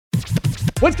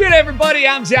What's good, everybody?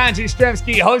 I'm John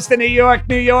Jastrzemski, host of New York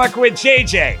with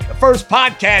JJ, the first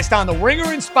podcast on the Ringer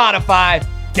and Spotify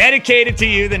dedicated to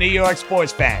you, the New York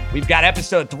sports fan. We've got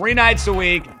episode 3 nights a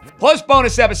week, plus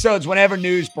bonus episodes whenever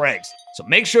news breaks. So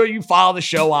make sure you follow the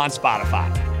show on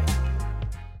Spotify.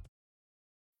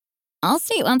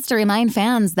 Allstate wants to remind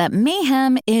fans that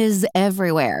mayhem is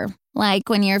everywhere. Like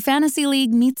when your fantasy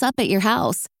league meets up at your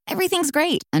house. Everything's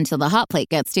great until the hot plate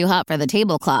gets too hot for the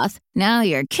tablecloth. Now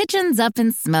your kitchen's up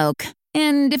in smoke.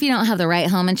 And if you don't have the right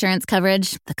home insurance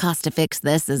coverage, the cost to fix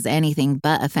this is anything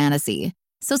but a fantasy.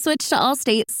 So switch to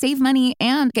Allstate, save money,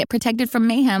 and get protected from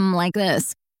mayhem like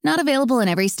this. Not available in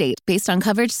every state based on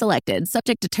coverage selected,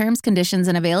 subject to terms, conditions,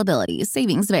 and availability.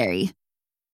 Savings vary.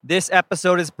 This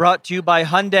episode is brought to you by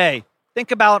Hyundai.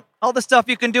 Think about all the stuff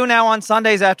you can do now on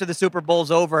Sundays after the Super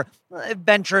Bowl's over.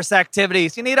 Adventurous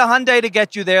activities. You need a Hyundai to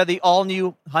get you there. The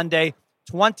all-new Hyundai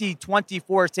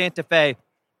 2024 Santa Fe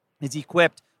is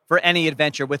equipped for any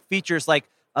adventure with features like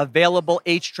available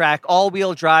H-Track,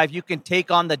 all-wheel drive. You can take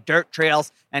on the dirt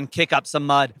trails and kick up some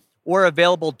mud. Or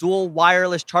available dual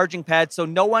wireless charging pads so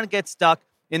no one gets stuck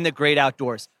in the great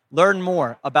outdoors. Learn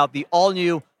more about the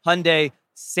all-new Hyundai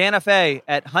Santa Fe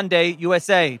at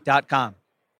HyundaiUSA.com.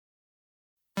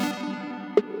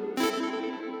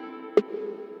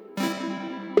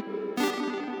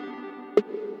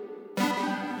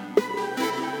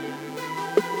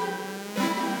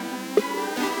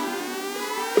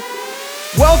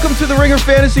 Welcome to the Ringer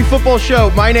Fantasy Football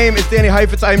Show. My name is Danny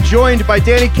Heifetz. I am joined by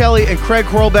Danny Kelly and Craig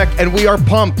Horlbeck, and we are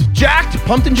pumped. Jacked.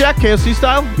 Pumped and jacked, KOC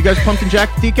style. You guys pumped and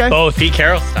jacked, DK? Both, Pete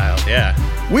Carroll style, yeah.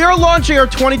 We are launching our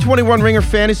 2021 Ringer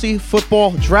Fantasy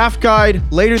Football Draft Guide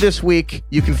later this week.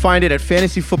 You can find it at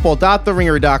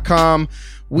fantasyfootball.theringer.com.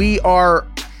 We are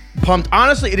pumped.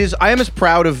 Honestly, I am as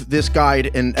proud of this guide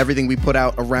and everything we put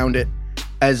out around it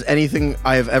as anything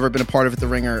I have ever been a part of at The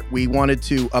Ringer. We wanted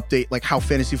to update like how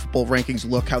fantasy football rankings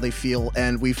look, how they feel,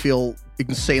 and we feel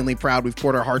insanely proud. We've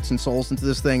poured our hearts and souls into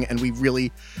this thing, and we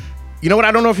really, you know what,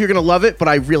 I don't know if you're going to love it, but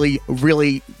I really,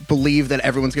 really believe that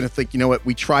everyone's going to think, you know what,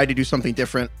 we tried to do something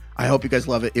different. I hope you guys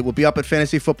love it. It will be up at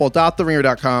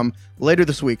fantasyfootball.theringer.com later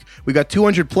this week. We got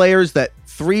 200 players that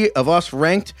 3 of us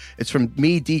ranked. It's from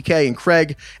me, DK, and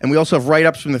Craig. And we also have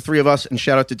write-ups from the 3 of us. And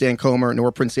shout out to Dan Comer,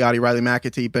 Nora Princiati, Riley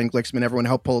McAtee, Ben Glicksman, everyone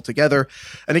helped pull it together.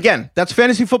 And again, that's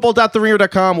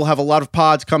fantasyfootball.theringer.com. We'll have a lot of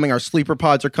pods coming. Our sleeper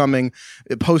pods are coming.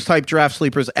 Post-type draft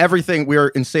sleepers, everything. We are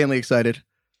insanely excited.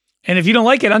 And if you don't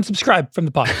like it, unsubscribe from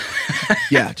the pod.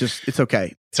 Yeah, just, it's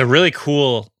okay. It's a really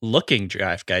cool looking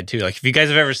draft guide too. Like if you guys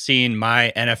have ever seen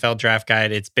my NFL draft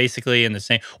guide, it's basically in the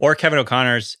same, or Kevin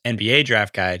O'Connor's NBA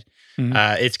draft guide.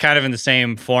 Mm-hmm. It's kind of in the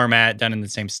same format, done in the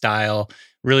same style,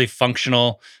 really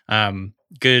functional,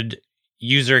 good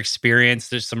user experience.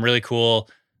 There's some really cool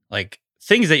like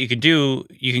things that you can do.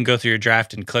 You can go through your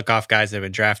draft and click off guys that have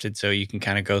been drafted. So you can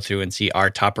kind of go through and see our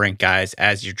top ranked guys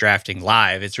as you're drafting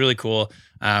live. It's really cool.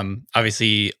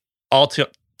 Obviously all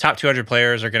top 200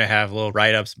 players are going to have little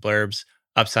write-ups, blurbs,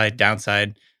 upside,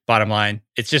 downside, bottom line.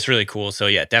 It's just really cool. So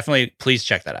yeah, definitely please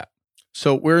check that out.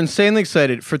 So we're insanely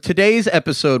excited. For today's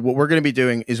episode, what we're going to be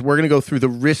doing is we're going to go through the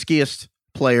riskiest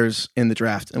players in the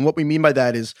draft. And what we mean by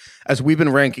that is, as we've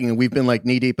been ranking and we've been like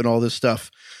knee deep in all this stuff,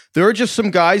 there are just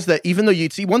some guys that even though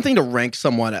you'd see one thing to rank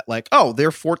someone at like, oh,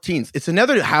 they're 14th. It's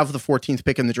another to have the 14th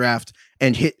pick in the draft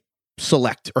and hit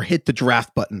select or hit the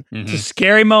draft button. Mm-hmm. It's a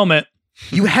scary moment.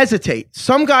 You hesitate.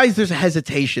 Some guys, there's a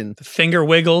hesitation. The finger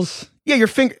wiggles. Yeah, your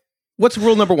finger. What's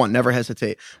rule number 1? Never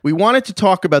hesitate. We wanted to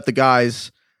talk about the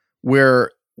guys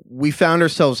where we found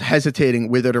ourselves hesitating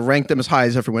whether to rank them as high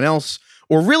as everyone else,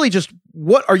 or really just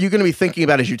what are you going to be thinking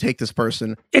about as you take this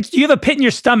person? You have a pit in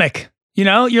your stomach. You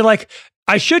know, you're like,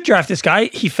 I should draft this guy.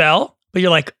 He fell. But you're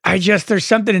like, there's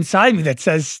something inside me that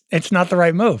says it's not the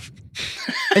right move.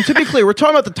 And to be clear, we're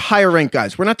talking about the higher ranked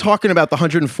guys. We're not talking about the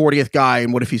 140th guy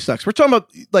and what if he sucks. We're talking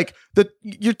about like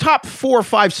your top 4,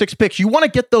 5, 6 picks. You want to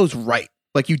get those right.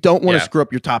 Like you don't want to screw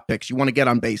up your top picks. You want to get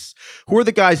on base. Who are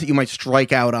the guys that you might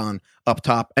strike out on up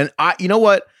top? And you know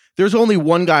what? There's only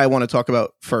one guy I want to talk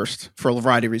about first for a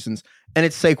variety of reasons, and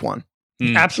it's Saquon.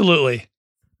 Absolutely.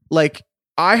 Like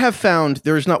I have found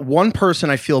there's not one person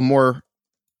I feel more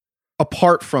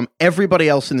apart from everybody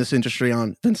else in this industry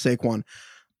on than Saquon.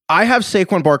 I have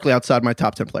Saquon Barkley outside my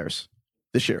top 10 players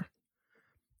this year.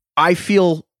 I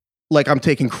feel like I'm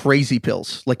taking crazy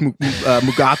pills, like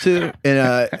Mugatu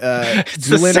and it's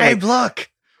the same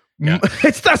look. Yeah.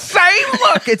 It's the same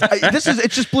look.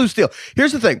 It's just blue steel.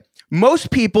 Here's the thing. Most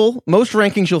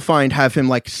rankings you'll find have him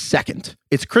like second.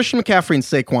 It's Christian McCaffrey and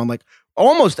Saquon, like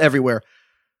almost everywhere.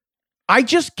 I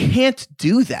just can't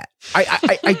do that.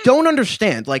 I don't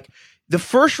understand. Like the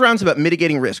first round's about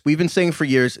mitigating risk. We've been saying for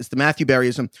years, it's the Matthew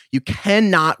Berryism. You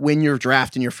cannot win your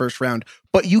draft in your first round,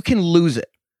 but you can lose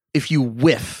it if you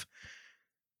whiff.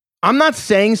 I'm not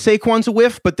saying Saquon's a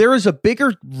whiff, but there is a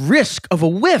bigger risk of a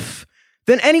whiff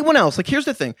than anyone else. Like, here's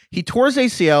the thing. He tore his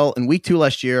ACL in week 2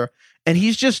 last year, and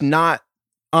he's just not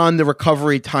on the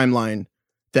recovery timeline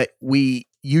that we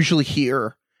usually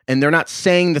hear. And they're not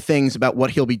saying the things about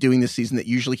what he'll be doing this season that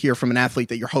you usually hear from an athlete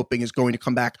that you're hoping is going to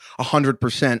come back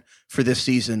 100% for this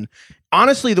season.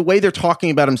 Honestly, the way they're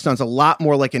talking about him sounds a lot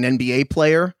more like an NBA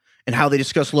player and how they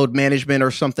discuss load management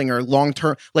or something, or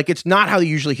long-term. Like, it's not how you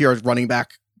usually hear a running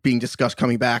back being discussed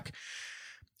coming back.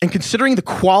 And considering the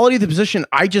quality of the position,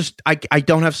 I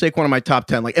don't have Saquon in my top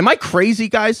 10. Like, am I crazy,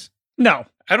 guys? No.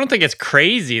 I don't think it's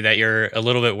crazy that you're a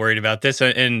little bit worried about this.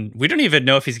 And we don't even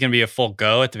know if he's going to be a full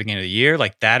go at the beginning of the year.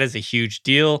 Like, that is a huge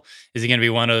deal. Is he going to be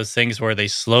one of those things where they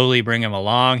slowly bring him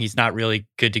along? He's not really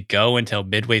good to go until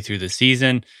midway through the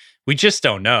season. We just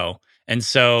don't know. And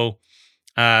so,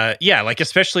 like,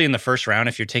 especially in the first round,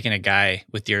 if you're taking a guy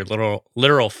with your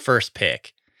literal first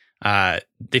pick,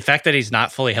 the fact that he's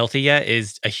not fully healthy yet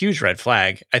is a huge red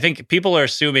flag. I think people are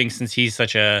assuming, since he's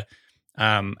such a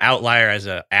outlier as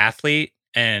an athlete,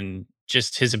 and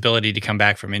just his ability to come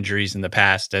back from injuries in the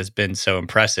past has been so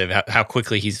impressive, how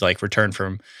quickly he's like returned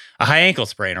from a high ankle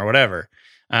sprain or whatever.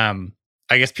 I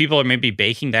guess people are maybe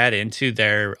baking that into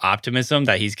their optimism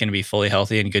that he's going to be fully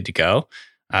healthy and good to go.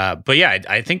 But yeah,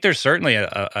 I think there's certainly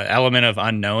a element of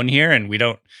unknown here, and we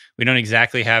don't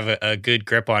exactly have a good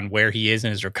grip on where he is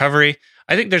in his recovery.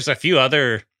 I think there's a few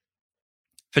other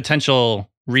potential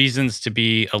reasons to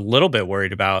be a little bit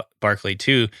worried about Barkley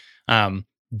too.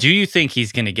 Do you think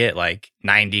he's going to get like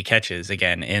 90 catches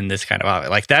again in this kind of offense?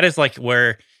 Like, that is like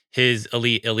where his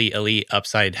elite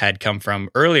upside had come from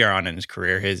earlier on in his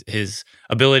career, his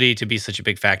ability to be such a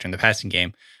big factor in the passing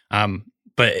game.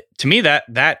 But to me,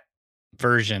 that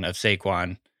version of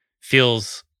Saquon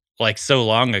feels like so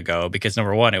long ago, because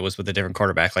number one, it was with a different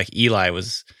quarterback. Like, Eli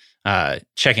was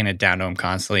checking it down to him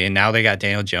constantly, and now they got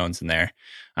Daniel Jones in there.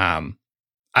 I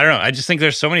don't know. I just think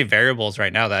there's so many variables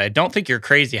right now that I don't think you're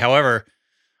crazy. However,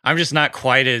 I'm just not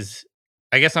quite as,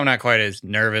 I guess I'm not quite as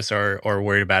nervous or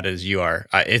worried about it as you are.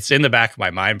 It's in the back of my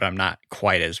mind, but I'm not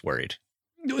quite as worried.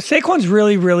 Saquon's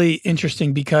really, really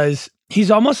interesting because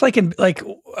he's almost like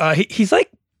he's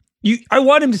like you. I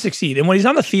want him to succeed, and when he's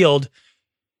on the field,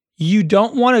 you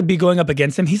don't want to be going up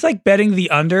against him. He's like betting the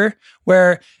under,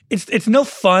 where it's no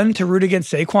fun to root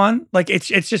against Saquon. Like, it's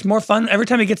just more fun every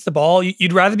time he gets the ball.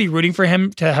 You'd rather be rooting for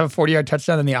him to have a 40-yard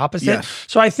touchdown than the opposite. Yes.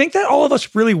 So I think that all of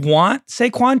us really want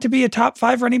Saquon to be a top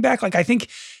 5 running back. Like, I think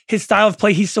his style of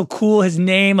play, he's so cool. His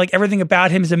name, like everything about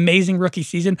him, is amazing rookie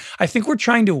season. I think we're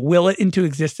trying to will it into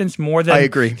existence more than I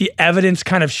agree. The evidence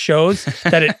kind of shows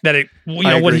that it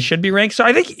what he should be ranked. So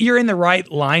I think you're in the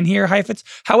right line here, Heifetz.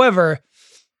 However,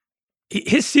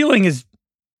 his ceiling is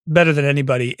better than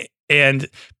anybody, and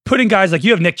putting guys like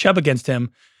you have Nick Chubb against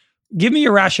him, give me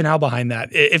your rationale behind that.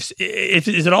 If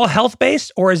is it all health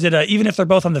based, or is it even if they're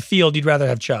both on the field, you'd rather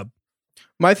have Chubb?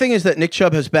 My thing is that Nick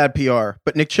Chubb has bad PR,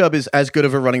 but Nick Chubb is as good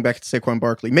of a running back as Saquon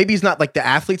Barkley. Maybe he's not like the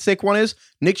athlete Saquon is.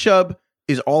 Nick Chubb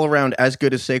is all around as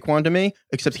good as Saquon to me,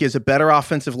 except he has a better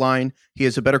offensive line, he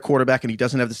has a better quarterback, and he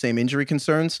doesn't have the same injury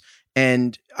concerns.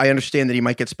 And I understand that he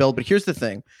might get spelled, but here's the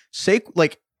thing.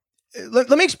 Let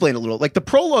me explain a little. Like, the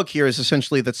prologue here is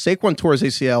essentially that Saquon tore his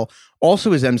ACL,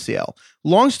 also his MCL.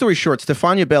 Long story short,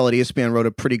 Stefania Bell at ESPN wrote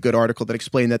a pretty good article that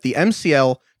explained that the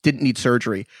MCL didn't need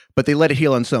surgery, but they let it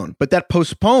heal on its own. But that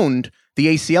postponed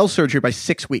the ACL surgery by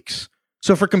 6 weeks.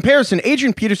 So for comparison,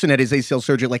 Adrian Peterson had his ACL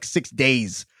surgery like 6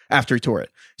 days after he tore it.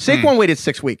 Saquon waited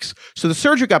 6 weeks. So the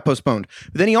surgery got postponed.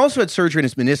 But then he also had surgery in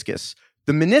his meniscus.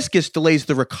 The meniscus delays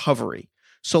the recovery.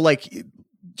 So, like,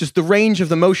 just the range of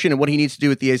the motion and what he needs to do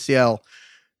with the ACL.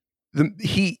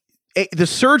 The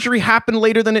surgery happened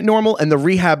later than it normal, and the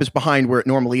rehab is behind where it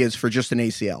normally is for just an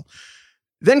ACL.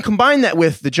 Then combine that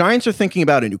with the Giants are thinking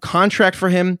about a new contract for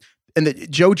him, and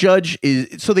that Joe Judge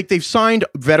is, so they've signed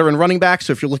veteran running backs.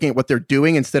 So if you're looking at what they're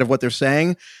doing instead of what they're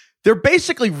saying, they're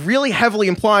basically really heavily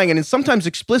implying and sometimes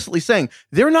explicitly saying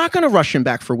they're not going to rush him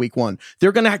back for week 1.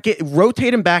 They're going to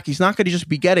rotate him back. He's not going to just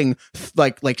be getting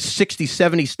like 60,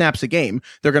 70 snaps a game.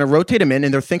 They're going to rotate him in,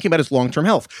 and they're thinking about his long-term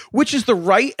health, which is the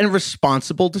right and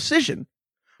responsible decision.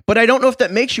 But I don't know if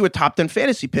that makes you a top 10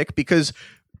 fantasy pick, because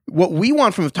what we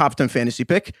want from a top 10 fantasy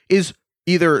pick is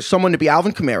either someone to be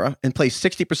Alvin Kamara and play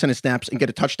 60% of snaps and get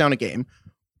a touchdown a game,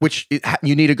 which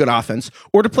you need a good offense,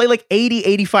 or to play like 80,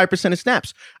 85% of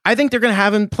snaps. I think they're going to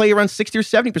have him play around 60 or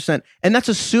 70%, and that's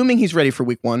assuming he's ready for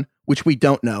week 1, which we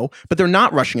don't know, but they're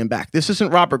not rushing him back. This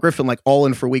isn't Robert Griffin, like all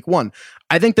in for week 1.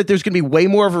 I think that there's going to be way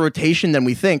more of a rotation than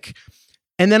we think.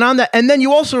 And then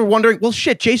you also are wondering, well,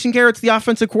 shit, Jason Garrett's the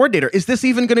offensive coordinator. Is this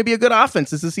even going to be a good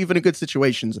offense? Is this even a good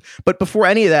situations? But before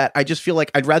any of that, I just feel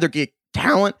like I'd rather get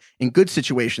talent in good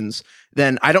situations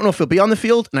than I don't know if he'll be on the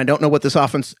field, and I don't know what this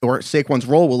offense or Saquon's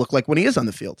role will look like when he is on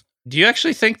the field. Do you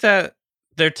actually think that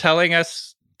they're telling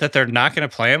us that they're not going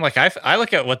to play him? Like I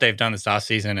look at what they've done this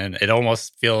offseason, and it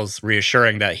almost feels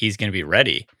reassuring that he's going to be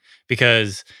ready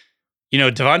because,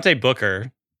 Devontae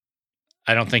Booker,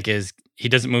 I don't think he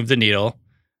doesn't move the needle.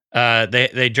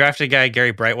 They drafted a guy,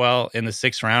 Gary Brightwell, in the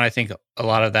 6th round. I think a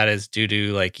lot of that is due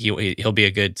to like he'll be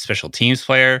a good special teams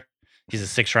player. He's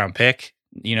a 6th round pick.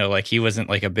 Like he wasn't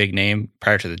like a big name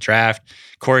prior to the draft.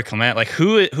 Corey Clement, like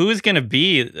who is going to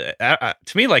be? To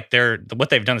me, like what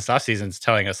they've done this offseason is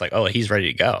telling us like, oh, he's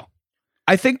ready to go.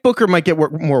 I think Booker might get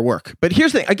more work, but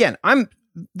here's the thing. Again,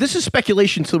 this is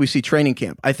speculation until we see training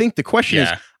camp. I think the question is.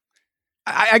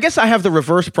 I guess I have the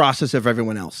reverse process of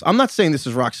everyone else. I'm not saying this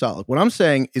is rock solid. What I'm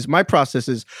saying is my process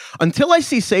is until I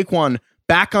see Saquon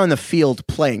back on the field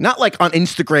playing, not like on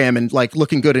Instagram and like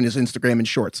looking good in his Instagram and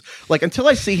shorts, like until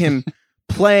I see him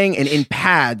playing and in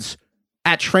pads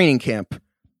at training camp,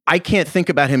 I can't think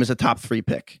about him as a top 3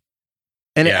 pick.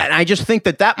 And I just think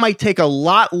that might take a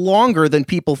lot longer than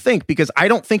people think because I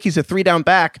don't think he's a 3-down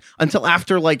back until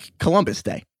after like Columbus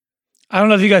Day. I don't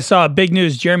know if you guys saw big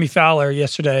news. Jeremy Fowler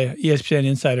yesterday, ESPN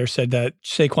Insider, said that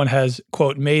Saquon has,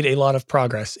 quote, made a lot of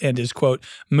progress and is, quote,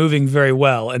 moving very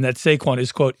well. And that Saquon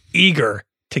is, quote, eager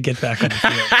to get back on the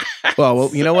field. well,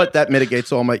 you know what? That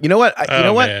mitigates all my, you know what?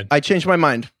 Man. I changed my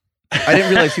mind. I didn't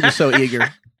realize he was so eager.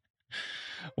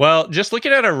 Well, just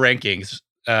looking at our rankings,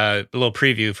 a little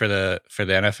preview for the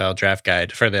NFL draft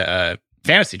guide, for the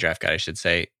fantasy draft guide, I should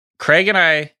say. Craig and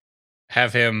I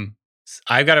have him.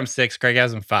 I've got him 6. Craig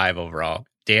has him 5 overall.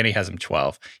 Danny has him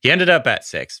 12. He ended up at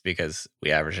 6 because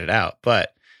we averaged it out.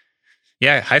 But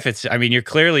yeah, Heifetz, I mean, you're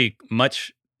clearly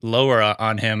much lower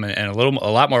on him and a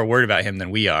lot more worried about him than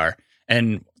we are.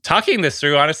 And talking this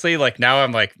through, honestly, like now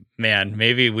I'm like, man,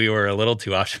 maybe we were a little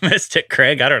too optimistic,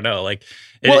 Craig. I don't know. Like,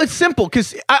 it's simple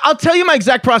because I'll tell you my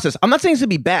exact process. I'm not saying it's going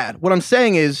to be bad. What I'm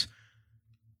saying is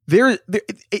there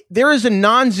is a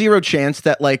non-zero chance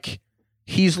that like,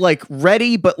 he's like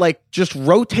ready, but like just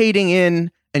rotating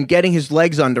in and getting his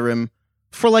legs under him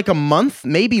for like a month,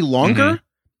 maybe longer.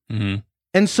 Mm-hmm. Mm-hmm.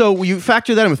 And so you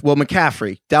factor that in with,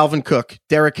 McCaffrey, Dalvin Cook,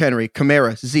 Derrick Henry,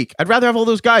 Kamara, Zeke. I'd rather have all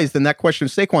those guys than that question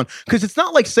of Saquon because it's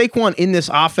not like Saquon in this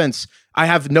offense. I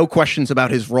have no questions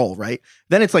about his role, right?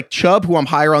 Then it's like Chubb, who I'm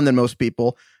higher on than most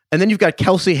people. And then you've got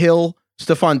Kelsey Hill,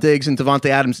 Stephon Diggs, and Devontae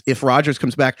Adams if Rodgers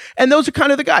comes back. And those are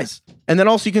kind of the guys. And then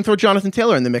also you can throw Jonathan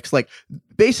Taylor in the mix. Like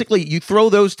basically you throw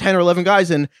those 10 or 11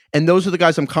 guys in, and those are the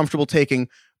guys I'm comfortable taking.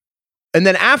 And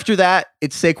then after that,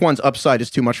 it's Saquon's upside is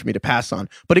too much for me to pass on.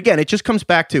 But again, it just comes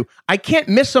back to, I can't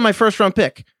miss on my 1st round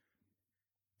pick.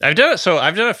 I've done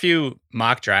a few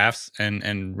mock drafts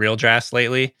and real drafts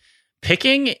lately.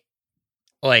 Picking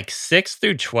like 6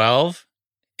 through 12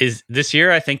 is this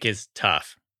year, I think, is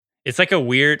tough. It's like a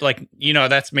weird, like,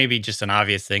 that's maybe just an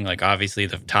obvious thing. Like, obviously,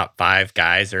 the top 5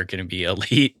 guys are going to be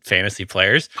elite fantasy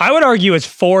players. I would argue it's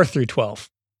 4 through 12.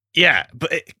 Yeah,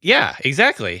 but yeah,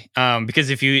 exactly. Because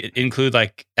if you include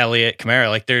like Elliott, Kamara,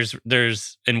 like there's,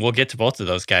 and we'll get to both of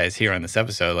those guys here on this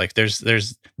episode. Like,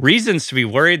 there's reasons to be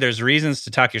worried. There's reasons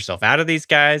to talk yourself out of these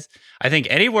guys. I think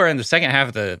anywhere in the second half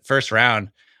of the 1st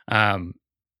round,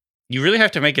 you really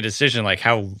have to make a decision like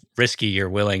how risky you're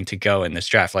willing to go in this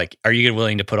draft. Like, are you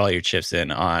willing to put all your chips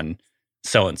in on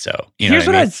so-and-so? Here's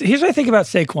what I think about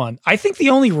Saquon. I think the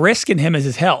only risk in him is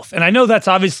his health. And I know that's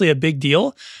obviously a big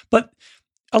deal, but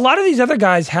a lot of these other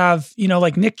guys have,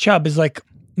 like Nick Chubb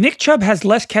has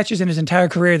less catches in his entire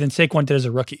career than Saquon did as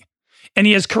a rookie. And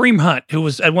he has Kareem Hunt, who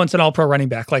was at once an all-pro running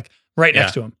back, like right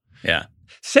next to him. Yeah.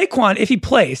 Saquon, if he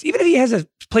plays, even if he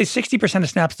plays 60% of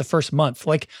snaps the first month,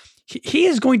 like he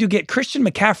is going to get Christian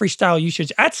McCaffrey style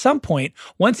usage at some point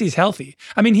once he's healthy.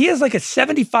 I mean, he has like a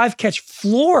 75 catch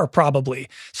floor probably.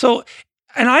 So,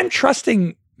 and I'm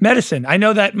trusting medicine. I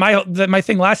know that my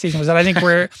thing last season was that I think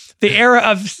the era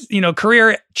of,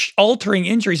 career altering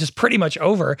injuries is pretty much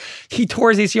over. He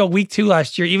tore his ACL week 2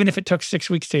 last year, even if it took 6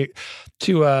 weeks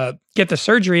to get the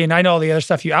surgery. And I know all the other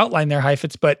stuff you outlined there,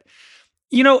 Heifetz, but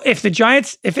if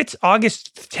it's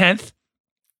August 10th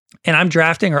and I'm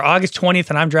drafting, or August 20th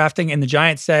and I'm drafting, and the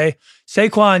Giants say,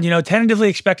 Saquon, tentatively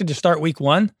expected to start week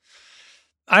 1,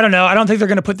 I don't know. I don't think they're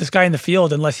going to put this guy in the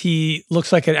field unless he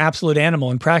looks like an absolute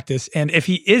animal in practice. And if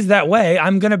he is that way,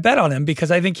 I'm going to bet on him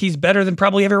because I think he's better than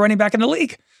probably every running back in the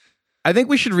league. I think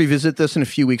we should revisit this in a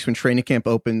few weeks when training camp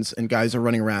opens and guys are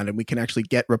running around and we can actually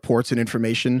get reports and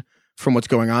information from what's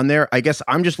going on there. I guess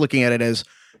I'm just looking at it as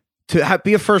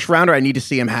be a first rounder, I need to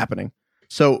see him happening.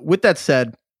 So with that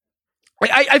said,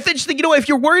 I just think, if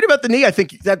you're worried about the knee, I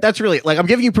think that's really, like, I'm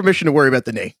giving you permission to worry about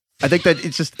the knee. I think that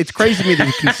it's crazy to me that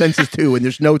the consensus too, and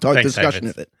there's no discussion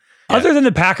of it. Yeah. Other than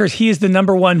the Packers, he is the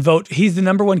number one vote. He's the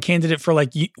number one candidate for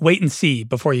like wait and see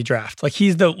before you draft. Like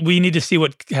we need to see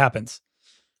what happens.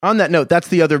 On that note, that's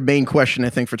the other main question I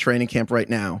think for training camp right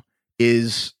now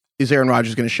is Aaron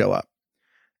Rodgers going to show up?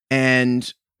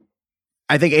 And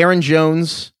I think Aaron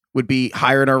Jones would be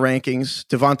higher in our rankings.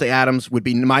 Devontae Adams would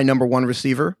be my number one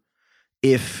receiver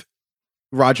if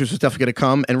Rodgers was definitely going to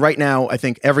come. And right now, I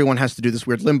think everyone has to do this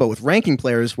weird limbo with ranking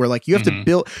players where like you have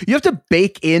to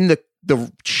bake in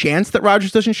the chance that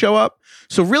Rodgers doesn't show up.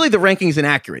 So really the ranking is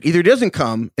inaccurate. Either he doesn't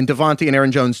come and Devontae and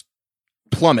Aaron Jones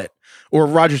plummet, or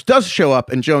Rodgers does show up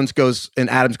and Jones goes and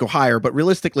Adams go higher. But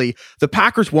realistically, the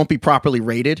Packers won't be properly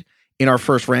rated in our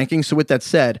first ranking. So with that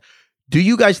said, do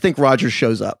you guys think Rodgers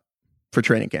shows up for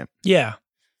training camp? Yeah,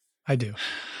 I do.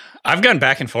 I've gone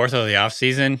back and forth over the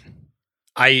offseason.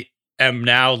 I am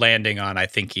now landing on I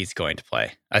think he's going to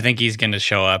play. I think he's going to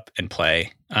show up and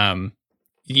play.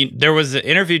 There was an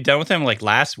interview done with him like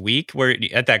last week where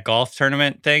at that golf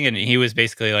tournament thing, and he was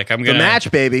basically like, I'm going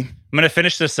to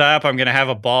finish this up. I'm going to have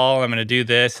a ball. I'm going to do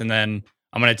this. And then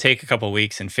I'm going to take a couple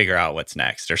weeks and figure out what's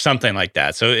next or something like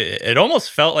that. So it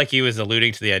almost felt like he was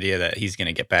alluding to the idea that he's going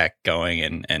to get back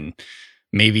going and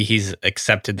maybe he's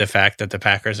accepted the fact that the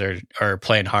Packers are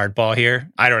playing hardball here.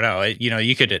 I don't know.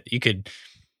 You could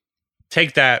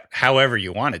take that however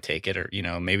you want to take it, or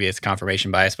maybe it's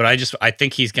confirmation bias. But I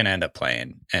think he's going to end up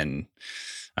playing, and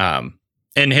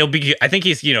he'll be. I think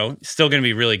he's still going to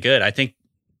be really good. I think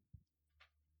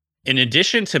in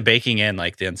addition to baking in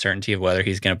like the uncertainty of whether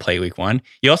he's going to play week 1,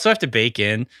 you also have to bake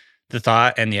in the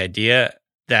thought and the idea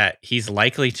that he's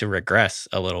likely to regress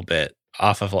a little bit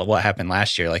off of what happened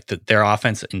last year. Like their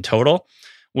offense in total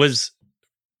was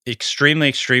extremely,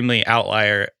 extremely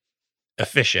outlier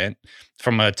efficient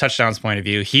from a touchdowns point of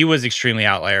view. He was extremely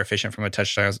outlier efficient from a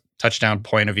touchdown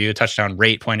point of view, touchdown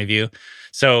rate point of view.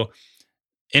 So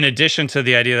in addition to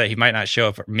the idea that he might not show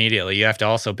up immediately, you have to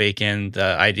also bake in the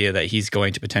idea that he's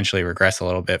going to potentially regress a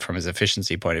little bit from his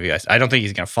efficiency point of view. I don't think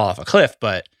he's going to fall off a cliff,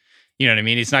 but you know what I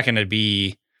mean? He's not going to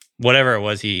be whatever it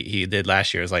was he did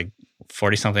last year. It was like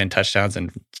 40-something touchdowns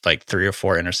and like 3 or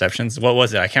 4 interceptions. What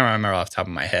was it? I can't remember off the top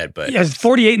of my head, but yeah,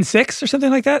 48-6 or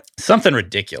something like that. Something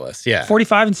ridiculous. Yeah.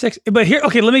 45-6. But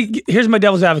here's my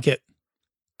devil's advocate.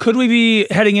 Could we be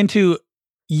heading into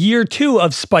year 2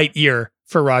 of spite year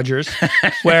for Rodgers,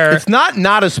 where it's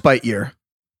not a spite year?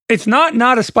 It's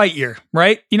not a spite year,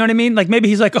 right? You know what I mean? Like maybe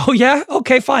he's like, oh yeah,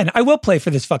 okay, fine. I will play for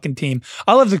this fucking team.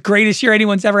 I'll have the greatest year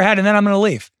anyone's ever had, and then I'm going to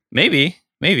leave. Maybe.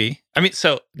 I mean,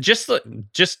 so just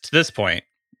to this point,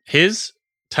 his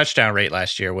touchdown rate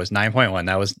last year was 9.1.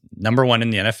 That was number 1 in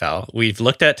the NFL. We've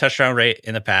looked at touchdown rate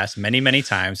in the past many, many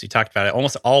times. We talked about it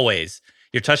almost always.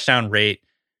 Your touchdown rate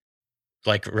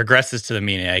like regresses to the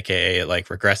mean, aka it like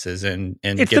regresses and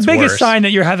it's gets the biggest worse. sign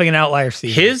that you're having an outlier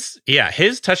season.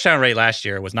 His touchdown rate last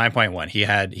year was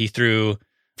 9.1. He threw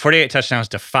 48 touchdowns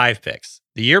to 5 picks.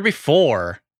 The year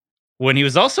before, when he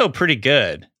was also pretty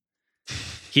good,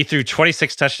 he threw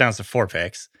 26 touchdowns to 4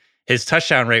 picks. His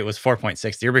touchdown rate was 4.6.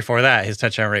 The year before that, his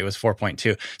touchdown rate was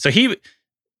 4.2. So he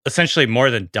essentially more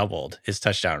than doubled his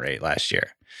touchdown rate last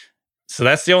year. So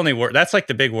that's the only that's like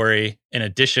the big worry in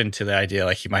addition to the idea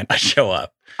like he might not show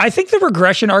up. I think the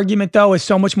regression argument though is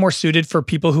so much more suited for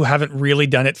people who haven't really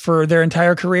done it for their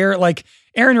entire career. Like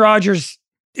Aaron Rodgers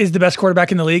is the best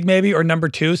quarterback in the league maybe, or number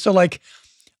 2. So like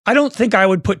I don't think I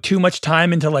would put too much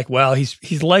time into like, well,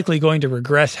 he's likely going to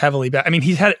regress heavily back. I mean,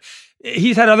 he's had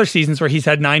other seasons where he's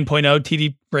had 9.0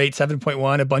 TD rate,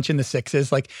 7.1, a bunch in the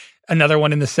 6s, like another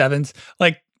one in the 7s.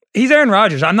 Like he's Aaron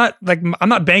Rodgers. I'm not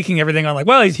banking everything on like,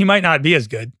 well, he might not be as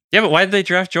good. Yeah, but why did they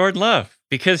draft Jordan Love?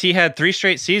 Because he had 3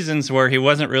 straight seasons where he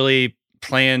wasn't really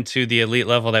playing to the elite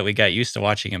level that we got used to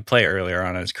watching him play earlier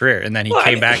on in his career. And then he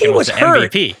came back and was the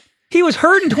MVP. He was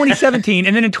hurt in 2017,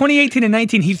 and then in 2018 and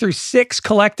 19, he threw 6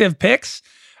 collective picks.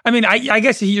 I mean, I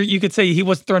guess you could say he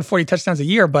wasn't throwing 40 touchdowns a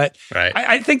year, but right.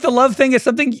 I think the Love thing is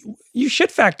something you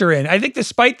should factor in. I think the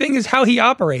spite thing is how he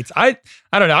operates. I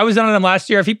don't know. I was on him last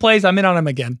year. If he plays, I'm in on him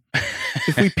again.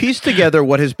 If we piece together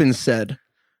what has been said,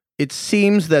 it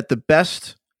seems that the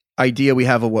best idea we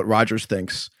have of what Rodgers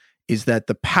thinks is that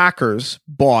the Packers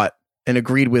bought and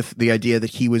agreed with the idea that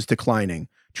he was declining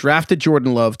drafted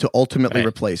Jordan Love to ultimately Right.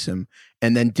 replace him,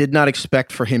 and then did not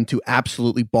expect for him to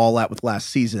absolutely ball out with last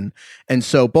season. And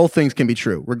so both things can be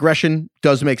true. Regression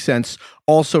does make sense.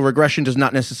 Also, regression does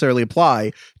not necessarily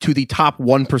apply to the top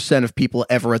 1% of people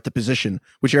ever at the position,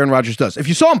 which Aaron Rodgers does. If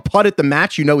you saw him putt at the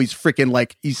match, you know he's freaking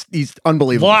like, he's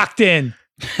unbelievable. Locked in.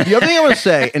 The other thing I want to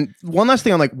say, and one last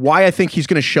thing on like why I think he's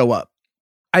going to show up.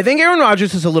 I think Aaron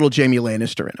Rodgers has a little Jamie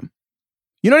Lannister in him.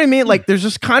 You know what I mean? Like there's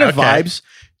this kind of vibes.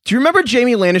 Do you remember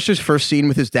Jamie Lannister's first scene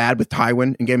with his dad with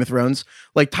Tywin in Game of Thrones?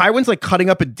 Like Tywin's like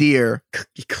cutting up a deer.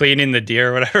 Cleaning the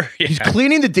deer or whatever. Yeah. He's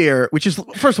cleaning the deer, which is,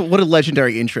 first of all, what a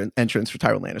legendary entrance for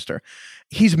Tywin Lannister.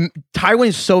 Tywin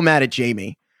is so mad at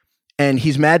Jamie. And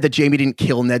he's mad that Jamie didn't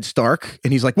kill Ned Stark.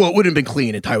 And he's like, well, it wouldn't have been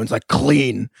clean. And Tywin's like,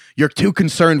 clean. You're too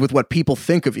concerned with what people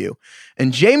think of you.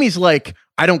 And Jamie's like,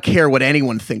 I don't care what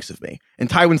anyone thinks of me. And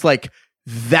Tywin's like,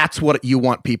 that's what you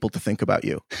want people to think about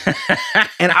you.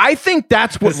 And I think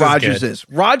that's what Rodgers is.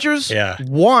 Rodgers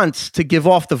wants to give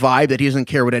off the vibe that he doesn't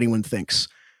care what anyone thinks.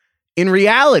 In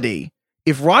reality,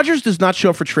 if Rodgers does not show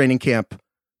up for training camp,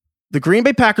 the Green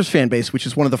Bay Packers fan base, which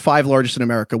is one of the 5 largest in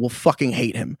America, will fucking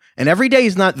hate him. And every day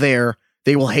he's not there,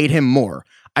 they will hate him more.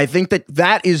 I think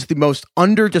that is the most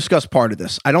under-discussed part of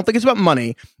this. I don't think it's about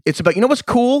money. It's about, you know what's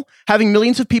cool? Having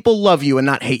millions of people love you and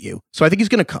not hate you. So I think he's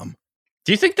going to come.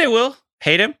 Do you think they will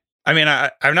hate him? I mean,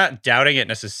 I'm not doubting it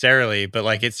necessarily, but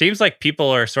like it seems like people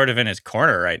are sort of in his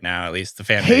corner right now, at least the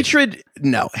fan base.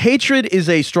 Hatred is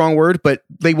a strong word, but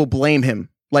they will blame him.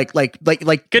 Like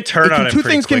good turn on him. Two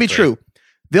things can be true.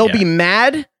 They'll be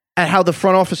mad at how the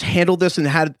front office handled this and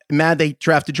how mad they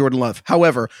drafted Jordan Love.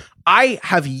 However, I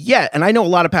have yet, and I know a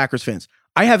lot of Packers fans,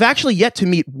 I have actually yet to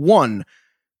meet one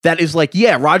that is like,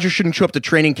 yeah, Rodgers shouldn't show up to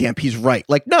training camp. He's right.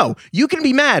 Like, no, you can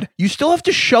be mad. You still have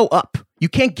to show up. You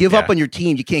can't give up on your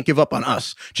team. You can't give up on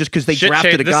us just because they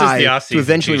drafted a guy to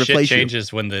eventually replace you. Shit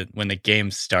changes when the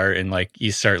games start and like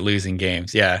you start losing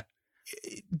games. Yeah.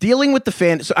 Dealing with the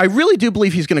fans, so I really do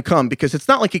believe he's going to come because it's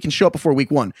not like he can show up before week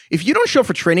 1. If you don't show up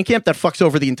for training camp, that fucks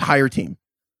over the entire team.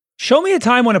 Show me a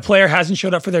time when a player hasn't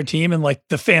showed up for their team and like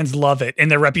the fans love it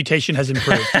and their reputation has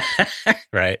improved.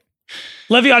 Right.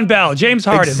 Le'Veon Bell, James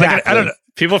Harden. Exactly. Like, I don't know.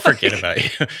 People forget about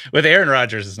you. With Aaron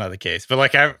Rodgers, it's not the case. But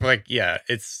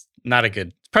it's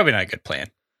probably not a good plan.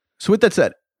 So with that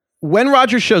said, when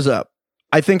Rodgers shows up,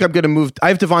 I think I'm going to move. I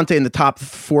have Devontae in the top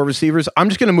 4 receivers. I'm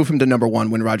just going to move him to number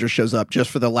 1 when Rodgers shows up, just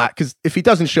for the because if he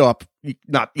doesn't show up,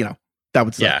 that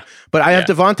would suck. Yeah. But I have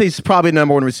Devontae's probably the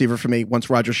number 1 receiver for me once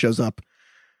Rodgers shows up,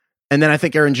 and then I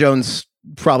think Aaron Jones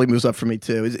probably moves up for me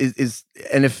too.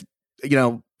 And if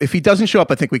he doesn't show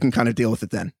up, I think we can kind of deal with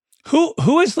it then.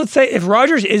 Who is, let's say, if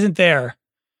Rodgers isn't there,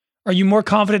 are you more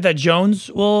confident that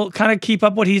Jones will kind of keep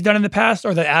up what he's done in the past,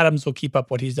 or that Adams will keep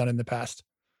up what he's done in the past?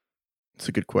 That's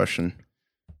a good question.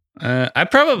 I'd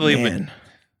probably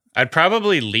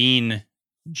lean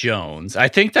Jones. I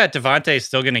think that Devontae is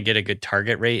still going to get a good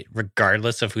target rate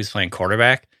regardless of who's playing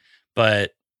quarterback.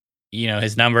 But,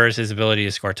 his numbers, his ability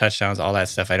to score touchdowns, all that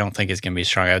stuff, I don't think is going to be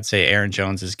strong. I would say Aaron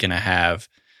Jones is going to have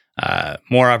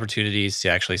more opportunities to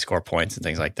actually score points and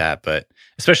things like that, but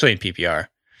especially in PPR.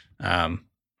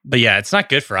 But yeah, it's not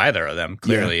good for either of them,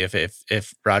 clearly,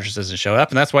 if Rodgers doesn't show up.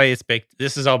 And that's why it's baked.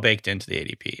 This is all baked into the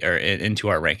ADP or into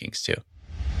our rankings too.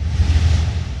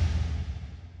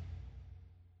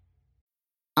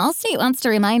 Allstate wants to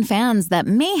remind fans that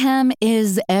mayhem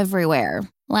is everywhere.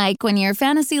 Like when your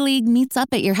fantasy league meets up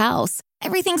at your house.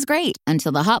 Everything's great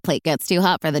until the hot plate gets too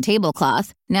hot for the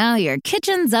tablecloth. Now your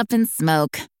kitchen's up in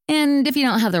smoke. And if you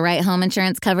don't have the right home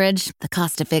insurance coverage, the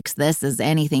cost to fix this is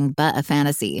anything but a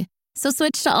fantasy. So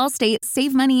switch to Allstate,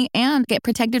 save money, and get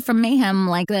protected from mayhem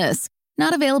like this.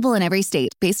 Not available in every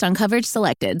state based on coverage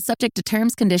selected, subject to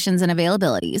terms, conditions, and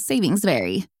availability. Savings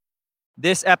vary.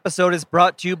 This episode is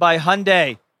brought to you by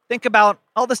Hyundai. Think about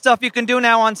all the stuff you can do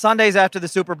now on Sundays after the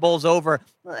Super Bowl's over.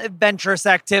 Adventurous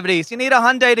activities. You need a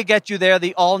Hyundai to get you there.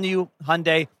 The all-new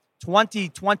Hyundai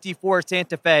 2024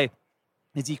 Santa Fe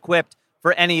is equipped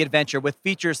for any adventure with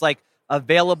features like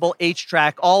available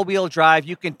H-Track, all-wheel drive.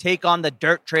 You can take on the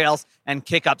dirt trails and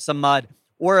kick up some mud.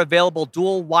 Or available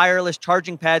dual wireless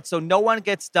charging pads so no one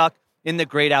gets stuck in the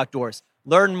great outdoors.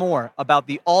 Learn more about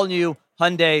the all-new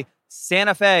Hyundai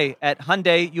Santa Fe at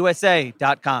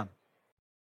HyundaiUSA.com.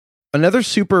 Another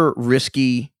super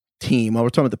risky team, while we're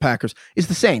talking about the Packers, is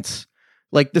the Saints.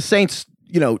 Like the Saints,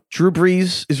 Drew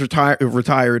Brees is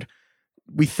retired.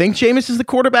 We think Jameis is the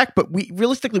quarterback, but we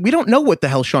don't know what the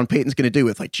hell Sean Payton's going to do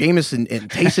with like Jameis and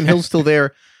Taysom Hill's still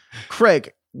there.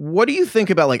 Craig, what do you think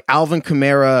about like Alvin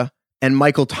Kamara and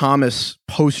Michael Thomas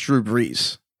post Drew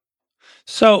Brees?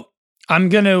 So I'm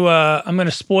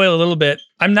gonna spoil a little bit.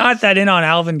 I'm not that in on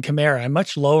Alvin Kamara. I'm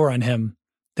much lower on him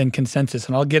than consensus,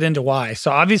 and I'll get into why.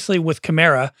 So obviously with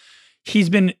Kamara, he's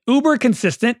been uber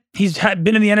consistent. He's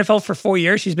been in the NFL for 4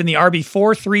 years. He's been the RB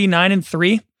 4, 3, 9, and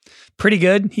 3. Pretty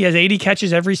good. He has 80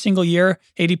 catches every single year,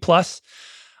 80 plus.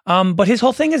 But his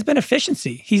whole thing has been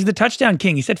efficiency. He's the touchdown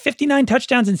king. He said 59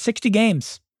 touchdowns in 60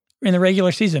 games in the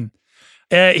regular season.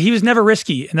 He was never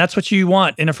risky, and that's what you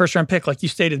want in a first-round pick, like you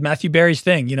stated, Matthew Berry's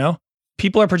thing, you know?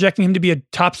 People are projecting him to be a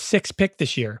top 6 pick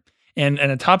this year. And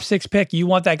a top 6 pick, you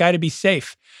want that guy to be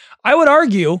safe. I would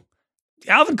argue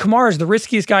Alvin Kamara is the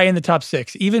riskiest guy in the top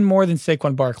 6, even more than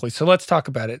Saquon Barkley. So let's talk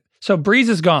about it. So Breeze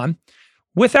is gone.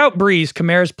 Without Breeze,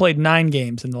 Kamara's played 9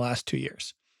 games in the last 2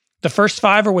 years. The first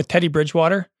 5 are with Teddy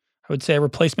Bridgewater, I would say a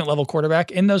replacement level quarterback.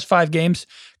 In those 5 games,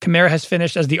 Kamara has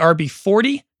finished as the RB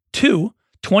 42,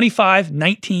 25,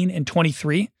 19, and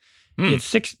 23. He had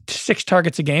six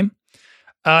targets a game.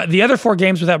 The other 4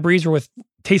 games without Breeze were with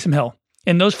Taysom Hill.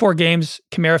 In those 4 games,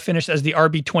 Kamara finished as the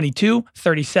RB 22,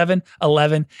 37,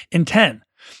 11, and 10.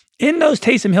 In those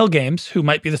Taysom Hill games, who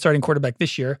might be the starting quarterback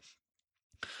this year,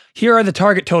 here are the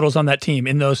target totals on that team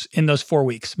in those 4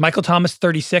 weeks. Michael Thomas,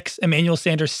 36, Emmanuel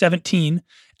Sanders, 17,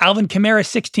 Alvin Kamara,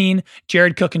 16,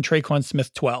 Jared Cook and Traquan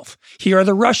Smith, 12. Here are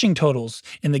the rushing totals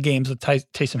in the games with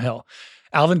Taysom Hill.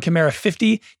 Alvin Kamara,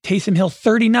 50, Taysom Hill,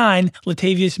 39,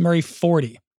 Latavius Murray,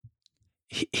 40.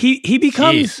 He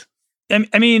becomes, Jeez.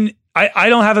 I mean, I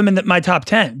don't have him in my top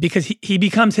 10 because he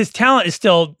becomes, his talent is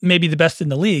still maybe the best in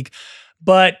the league,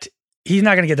 but he's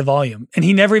not going to get the volume. And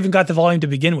he never even got the volume to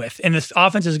begin with. And this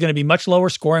offense is going to be much lower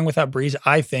scoring without Breeze,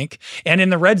 I think. And in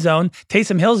the red zone,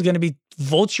 Taysom Hill is going to be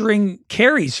vulturing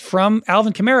carries from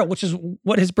Alvin Kamara, which is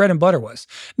what his bread and butter was.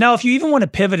 Now, if you even want to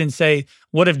pivot and say,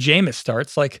 what if Jameis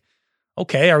starts? Like,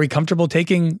 okay, are we comfortable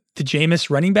taking the Jameis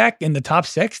running back in the top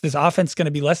 6? This offense is going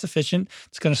to be less efficient.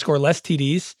 It's going to score less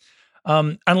TDs.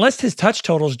 Unless his touch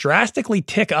totals drastically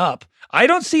tick up, I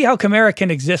don't see how Kamara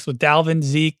can exist with Dalvin,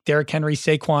 Zeke, Derrick Henry,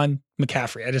 Saquon,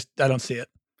 McCaffrey. I don't see it.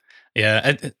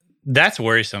 Yeah, that's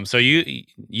worrisome. So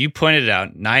you pointed it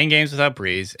out, 9 games without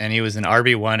Breeze, and he was an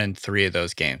RB1 in 3 of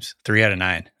those games, 3 out of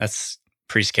 9. That's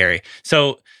pretty scary.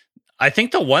 So I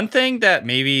think the one thing that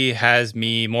maybe has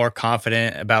me more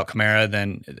confident about Kamara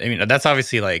than, I mean, that's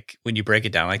obviously like when you break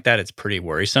it down like that, it's pretty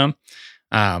worrisome.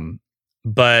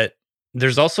 But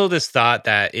there's also this thought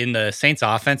that in the Saints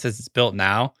offense as it's built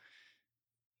now,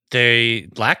 they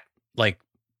lack like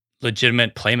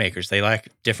legitimate playmakers. They lack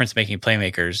difference-making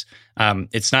playmakers.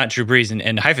 It's not Drew Brees.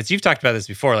 And Heifetz, you've talked about this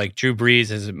before. Like Drew Brees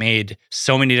has made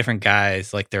so many different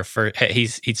guys like their first.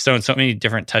 He's thrown so many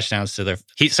different touchdowns to their.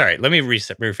 Let me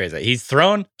rephrase that. He's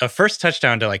thrown a first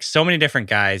touchdown to like so many different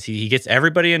guys. He gets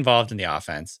everybody involved in the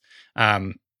offense.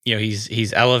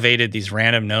 He's elevated these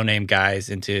random no-name guys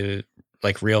into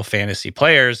like real fantasy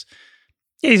players.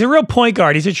 Yeah, he's a real point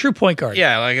guard. He's a true point guard.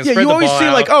 Yeah, like you always see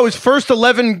like, his first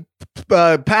 11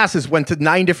 passes went to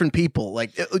 9 different people.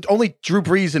 Like only Drew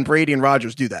Brees and Brady and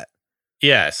Rodgers do that.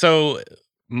 Yeah. So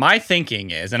my thinking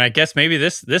is, and I guess maybe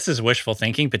this is wishful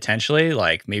thinking potentially.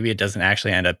 Like maybe it doesn't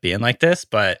actually end up being like this,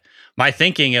 but my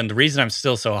thinking and the reason I'm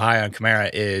still so high on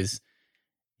Kamara is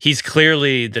he's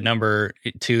clearly the number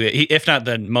 2, if not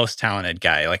the most talented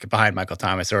guy, like behind Michael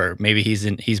Thomas, or maybe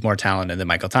he's more talented than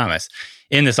Michael Thomas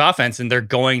in this offense, and they're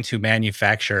going to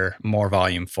manufacture more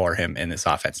volume for him in this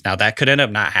offense. Now, that could end up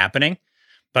not happening,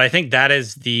 but I think that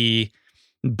is the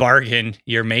bargain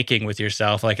you're making with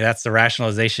yourself. Like that's the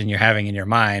rationalization you're having in your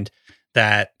mind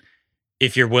that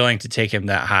if you're willing to take him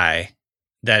that high,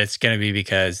 that it's going to be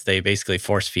because they basically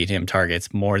force feed him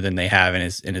targets more than they have in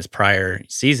his prior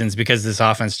seasons, because this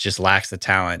offense just lacks the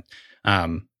talent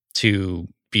to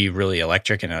be really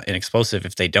electric and explosive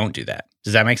if they don't do that.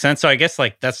 Does that make sense? So I guess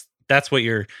like that's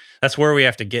where we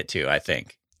have to get to, I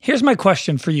think. Here's my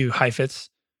question for you, Heifetz.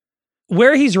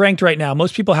 Where he's ranked right now,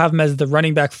 most people have him as the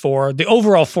running back 4, the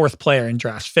overall 4th player in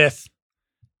drafts, 5th.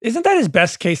 Isn't that his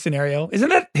best case scenario? Isn't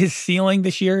that his ceiling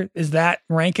this year? Is that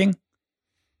ranking?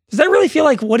 Does that really feel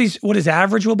like what his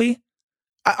average will be?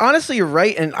 Honestly, you're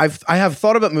right, and I have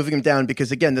thought about moving him down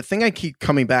because again, the thing I keep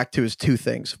coming back to is 2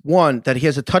 things. One, that he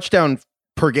has a touchdown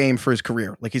per game for his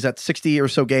career. Like he's at 60 or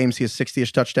so games, he has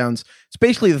 60-ish touchdowns. It's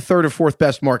basically the 3rd or 4th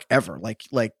best mark ever. Like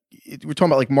we're talking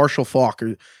about like Marshall Faulk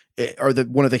or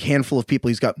one of the handful of people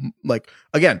he's got. Like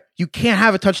again, you can't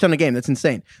have a touchdown a game. That's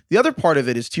insane. The other part of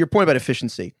it is to your point about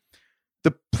efficiency.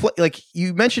 Like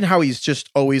you mentioned how he's just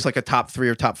always like a top 3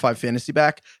 or top 5 fantasy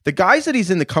back. The guys that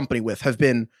he's in the company with have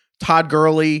been Todd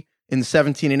Gurley in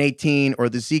 17 and 18, or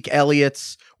the Zeke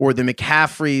Elliott's, or the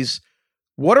McCaffreys.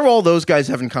 What do all those guys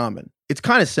have in common? It's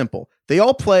kind of simple. They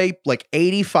all play like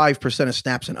 85% of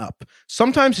snaps and up.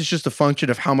 Sometimes it's just a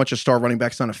function of how much a star running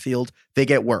back's on a field. They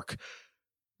get work.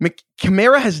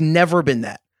 Kamara has never been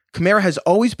that. Kamara has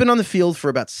always been on the field for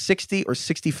about 60 or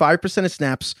 65% of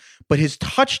snaps, but his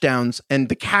touchdowns and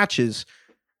the catches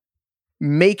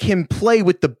make him play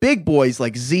with the big boys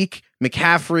like Zeke,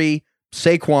 McCaffrey,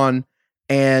 Saquon,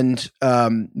 and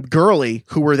Gurley,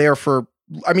 who were there for,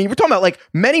 I mean, we're talking about like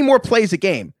many more plays a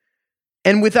game.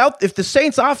 And if the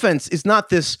Saints offense is not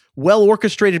this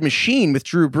well-orchestrated machine with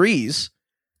Drew Brees,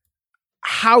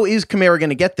 how is Kamara going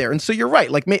to get there? And so you're right.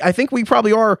 Like, I think we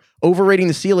probably are overrating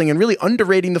the ceiling and really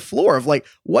underrating the floor of like,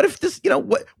 what if this,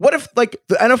 what if like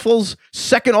the NFL's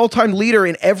second all-time leader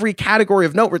in every category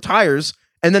of note retires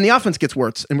and then the offense gets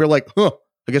worse? And we're like, I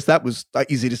guess that was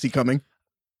easy to see coming.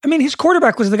 I mean, his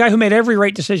quarterback was the guy who made every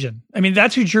right decision. I mean,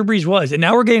 that's who Drew Brees was. And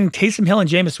now we're getting Taysom Hill and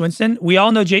Jameis Winston. We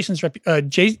all know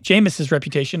Jameis's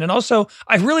reputation. And also,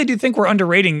 I really do think we're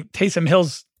underrating Taysom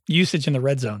Hill's usage in the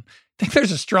red zone. I think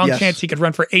there's a strong chance he could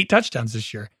run for 8 touchdowns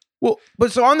this year. Well,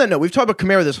 but so on that note, we've talked about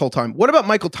Kamara this whole time. What about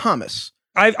Michael Thomas?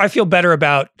 I feel better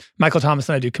about Michael Thomas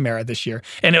than I do Kamara this year.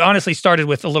 And it honestly started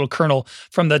with a little kernel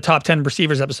from the top 10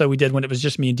 receivers episode we did when it was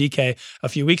just me and DK a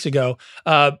few weeks ago.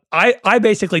 I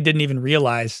basically didn't even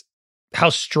realize how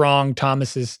strong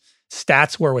Thomas's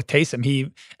stats were with Taysom.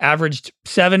 He averaged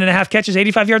 7.5 catches,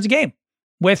 85 yards a game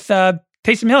with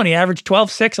Taysom Hill, and he averaged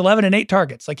 12, 6, 11, and 8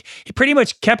 targets. Like, he pretty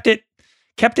much kept it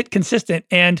consistent.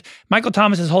 And Michael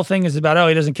Thomas's whole thing is about,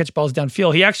 he doesn't catch balls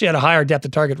downfield. He actually had a higher depth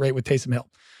of target rate with Taysom Hill.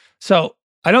 So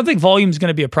I don't think volume is going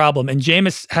to be a problem. And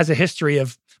Jameis has a history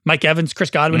of Mike Evans,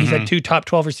 Chris Godwin. He's had 2 top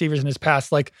 12 receivers in his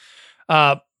past. Like,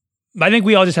 I think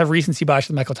we all just have recency bias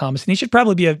with Michael Thomas, and he should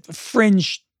probably be a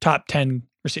fringe top 10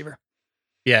 receiver.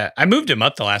 Yeah, I moved him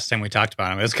up the last time we talked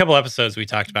about him. It was a couple episodes we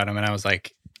talked about him, and I was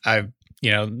like, I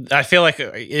feel like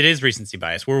it is recency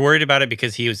bias. We're worried about it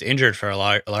because he was injured for a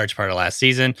large part of last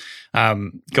season.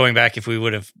 Going back, if we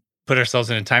would have put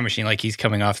ourselves in a time machine, like he's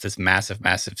coming off this massive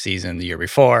season the year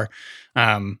before,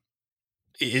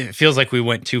 it feels like we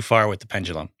went too far with the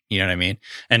pendulum. You know what I mean?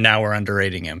 And now we're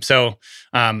underrating him. So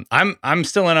I'm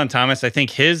still in on Thomas. I think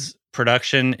his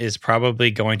production is probably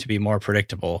going to be more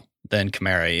predictable than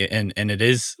Kamara. And it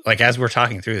is, like, as we're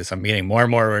talking through this, I'm getting more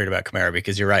and more worried about Kamara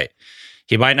because you're right.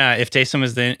 He might not, if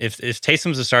Taysom's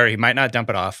the starter, he might not dump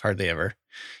it off hardly ever.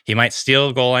 He might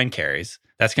steal goal line carries.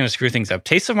 That's going to screw things up.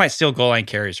 Taysom might steal goal line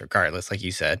carries regardless, like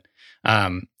you said,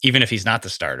 even if he's not the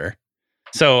starter.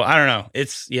 So I don't know.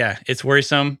 It's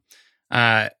worrisome.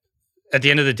 At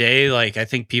the end of the day, like, I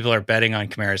think people are betting on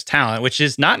Kamara's talent, which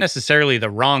is not necessarily the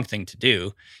wrong thing to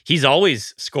do. He's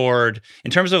always scored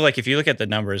in terms of, like, if you look at the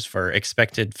numbers for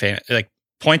expected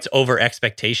points over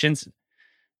expectations,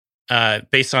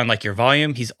 based on like your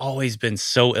volume, he's always been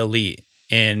so elite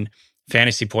in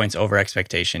fantasy points over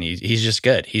expectation. He's just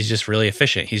good. He's just really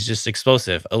efficient. He's just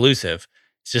explosive, elusive.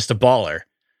 He's just a baller.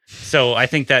 So I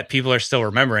think that people are still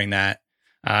remembering that.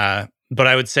 But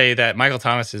I would say that Michael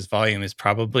Thomas's volume is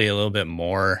probably a little bit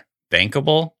more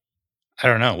bankable. I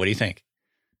don't know. What do you think?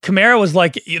 Kamara was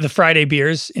like the Friday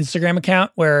Beers Instagram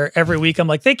account where every week I'm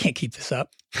like, they can't keep this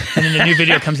up. And then the new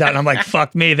video comes out and I'm like,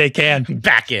 fuck me, they can.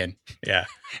 Back in. Yeah.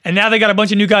 And now they got a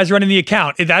bunch of new guys running the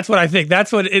account. That's what I think.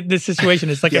 That's what this situation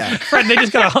is. Like, they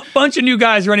just got a bunch of new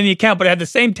guys running the account, but it had the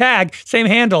same tag, same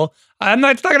handle. It's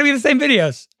not going to be the same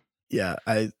videos. Yeah,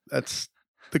 that's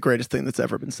the greatest thing that's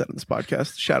ever been said on this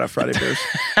podcast. Shout out Friday Bears.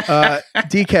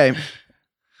 DK.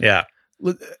 Yeah.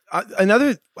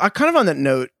 Another, kind of on that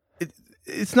note,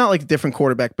 it's not like a different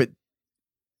quarterback, but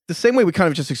the same way we kind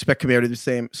of just expect Kamara to do the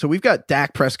same. So we've got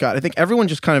Dak Prescott. I think everyone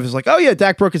just kind of is like, oh yeah,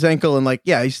 Dak broke his ankle, and like,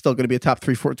 yeah, he's still going to be a top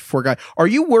 3-4 guy. Are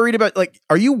you worried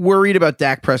about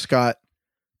Dak Prescott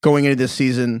going into this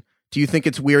season? Do you think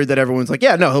it's weird that everyone's like,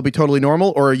 yeah, no, he'll be totally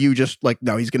normal? Or are you just like,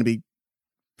 no, he's going to be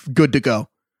good to go?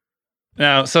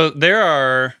 Now, so there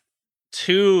are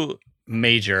 2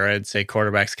 major, I'd say,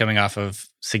 quarterbacks coming off of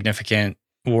significant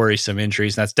worrisome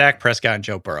injuries. And that's Dak Prescott and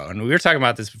Joe Burrow. And we were talking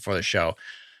about this before the show.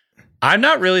 I'm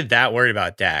not really that worried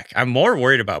about Dak. I'm more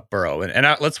worried about Burrow. And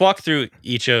let's walk through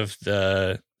each of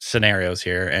the scenarios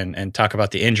here and talk about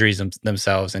the injuries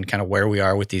themselves and kind of where we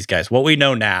are with these guys. What we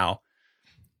know now,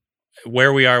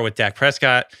 where we are with Dak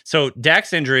Prescott. So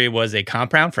Dak's injury was a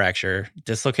compound fracture,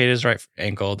 dislocated his right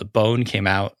ankle. The bone came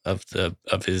out of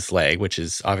his leg, which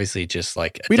is obviously just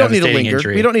like a devastating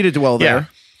injury. We don't need to dwell there.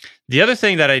 The other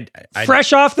thing that I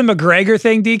fresh off the McGregor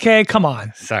thing, DK, come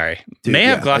on. Sorry. May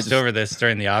have glossed over this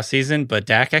during the offseason, but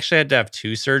Dak actually had to have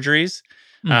 2 surgeries.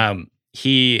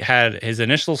 He had his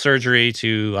initial surgery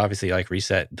to obviously like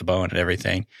reset the bone and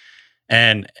everything.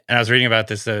 And I was reading about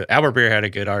this. Albert Breer had a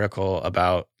good article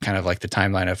about kind of like the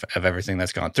timeline of everything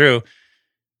that's gone through.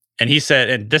 And he said,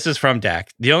 and this is from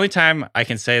Dak, the only time I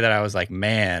can say that I was like,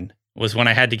 man, was when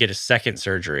I had to get a second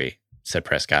surgery, said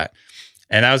Prescott.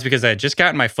 And that was because I had just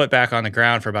gotten my foot back on the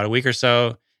ground for about a week or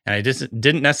so. And I just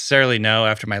didn't necessarily know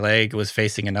after my leg was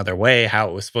facing another way how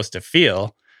it was supposed to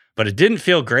feel. But it didn't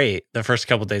feel great the first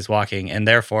couple of days walking. And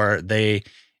therefore, they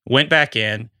went back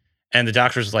in and the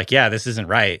doctors was like, yeah, this isn't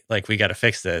right. Like, we got to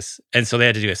fix this. And so they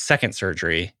had to do a second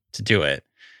surgery to do it.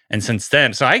 And since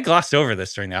then, so I glossed over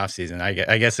this during the offseason.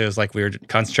 I guess it was like we were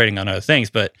concentrating on other things,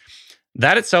 but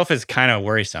that itself is kind of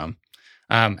worrisome.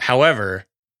 However,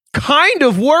 kind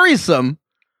of worrisome.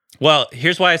 Well,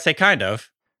 here's why I say kind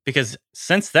of, because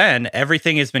since then,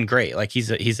 everything has been great. Like, he's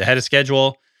ahead of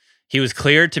schedule. He was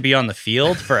cleared to be on the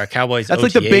field for a Cowboys That's OTAs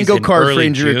like the bingo card for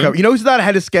injury June. recovery. You know who's not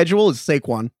ahead of schedule is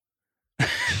Saquon.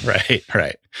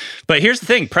 Right. But here's the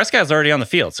thing. Prescott's already on the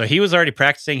field. So he was already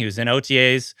practicing. He was in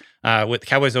OTAs with the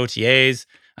Cowboys OTAs.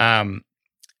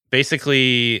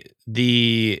 Basically,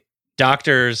 the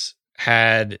doctors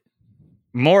had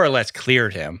more or less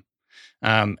cleared him.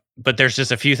 But there's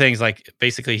just a few things, like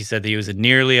basically he said that he was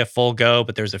nearly a full go,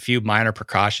 but there's a few minor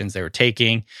precautions they were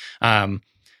taking.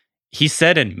 He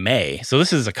said in May, so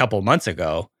this is a couple months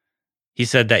ago, he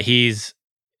said that he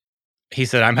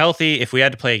said, I'm healthy. If we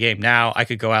had to play a game now, I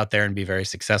could go out there and be very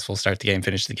successful, start the game,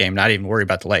 finish the game, not even worry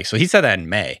about the leg. So he said that in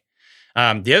May.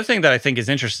 The other thing that I think is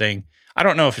interesting, I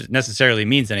don't know if it necessarily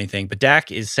means anything, but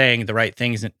Dak is saying the right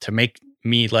things to make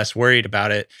me less worried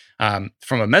about it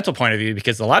from a mental point of view,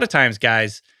 because a lot of times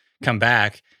guys come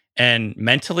back and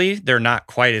mentally they're not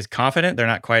quite as confident. They're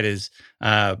not quite as...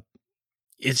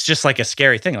 it's just like a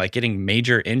scary thing. Like, getting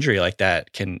major injury like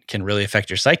that can really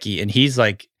affect your psyche. And he's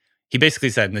like, he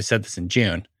basically said, and they said this in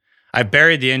June, I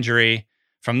buried the injury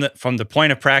from the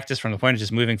point of practice, from the point of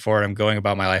just moving forward. I'm going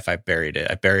about my life. I buried it.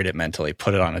 I buried it mentally,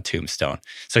 put it on a tombstone.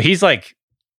 So he's like,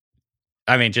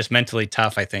 I mean, just mentally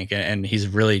tough, I think. And he's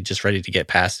really just ready to get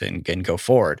past it and go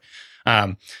forward.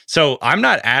 So I'm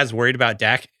not as worried about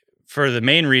Dak, for the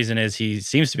main reason is he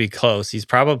seems to be close. He's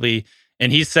probably,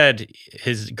 and he said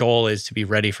his goal is to be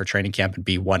ready for training camp and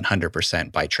be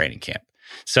 100% by training camp.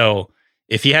 So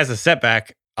if he has a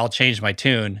setback, I'll change my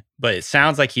tune, but it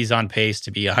sounds like he's on pace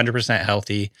to be 100%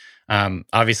 healthy.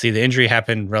 Obviously the injury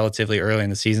happened relatively early in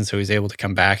the season, so he's able to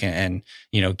come back and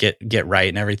get right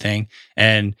and everything.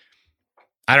 And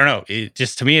I don't know, it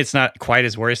just, to me, it's not quite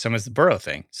as worrisome as the Burrow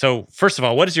thing. So first of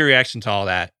all, what is your reaction to all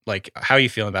that? Like, how are you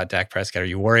feeling about Dak Prescott? Are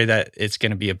you worried that it's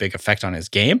going to be a big effect on his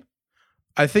game?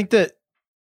 I think that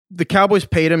the Cowboys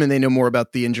paid him and they know more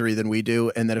about the injury than we do.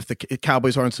 And that if the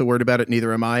Cowboys aren't so worried about it,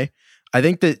 neither am I. I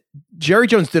think that Jerry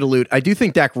Jones did allude. I do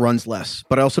think Dak runs less,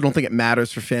 but I also don't think it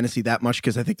matters for fantasy that much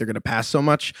because I think they're going to pass so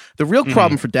much. The real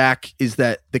problem for Dak is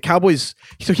that the Cowboys,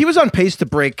 so he was on pace to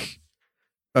break,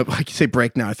 like you say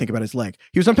break now, I think about his leg.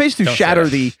 He was on pace to shatter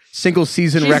the single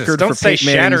season record don't for say Peyton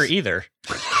shatter Manning's. Either.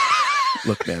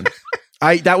 Look, man.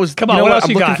 That was, come on, what else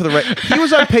I'm you looking got? for the right. He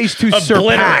was on pace to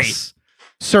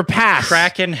surpass.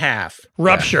 Crack in half.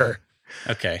 Rupture.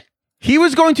 Yeah. Okay. He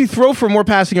was going to throw for more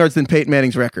passing yards than Peyton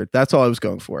Manning's record. That's all I was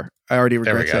going for. I already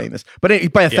regret saying this.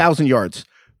 But by 1,000 yards.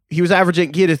 He was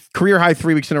averaging, he had a career high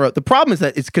 3 weeks in a row. The problem is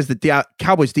that it's because the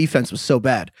Cowboys defense was so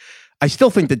bad. I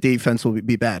still think the defense will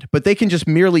be bad, but they can just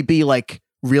merely be like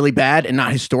really bad and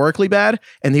not historically bad.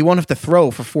 And they won't have to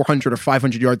throw for 400 or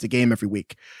 500 yards a game every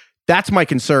week. That's my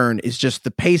concern, is just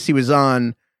the pace he was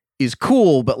on is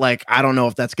cool, but like, I don't know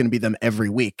if that's going to be them every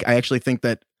week. I actually think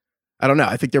that, I don't know.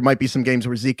 I think there might be some games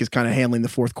where Zeke is kind of handling the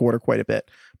fourth quarter quite a bit,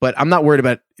 but I'm not worried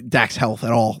about Dak's health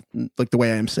at all, like the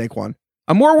way I am Saquon.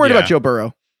 I'm more worried about Joe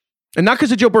Burrow, and not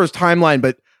because of Joe Burrow's timeline,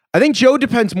 but I think Joe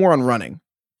depends more on running,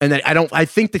 and that I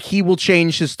think that he will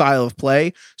change his style of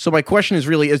play. So my question is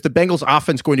really, is the Bengals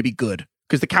offense going to be good?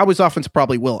 Because the Cowboys offense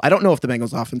probably will. I don't know if the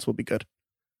Bengals offense will be good.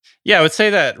 Yeah, I would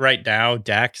say that right now,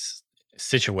 Dak's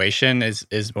situation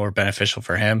is more beneficial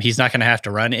for him. He's not going to have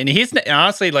to run, and he's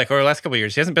honestly, like, over the last couple of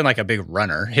years, he hasn't been like a big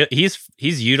runner. He's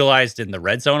utilized in the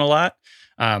red zone a lot,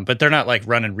 but they're not like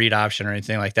running read option or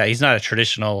anything like that. He's not a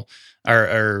traditional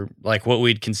or like what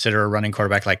we'd consider a running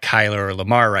quarterback like Kyler or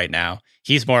Lamar right now.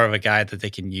 He's more of a guy that they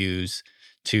can use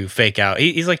to fake out.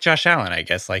 He's like Josh Allen, I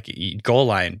guess, like goal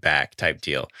line back type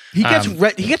deal. He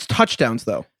gets touchdowns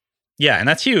though. Yeah, and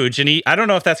that's huge. And I don't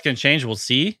know if that's going to change. We'll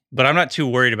see, but I'm not too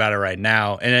worried about it right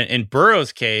now. And in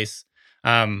Burrow's case,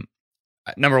 number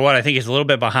one, I think he's a little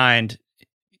bit behind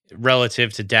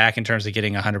relative to Dak in terms of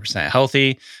getting 100%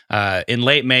 healthy. In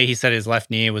late May, he said his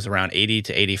left knee was around 80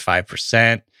 to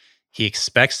 85%. He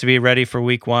expects to be ready for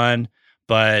week 1,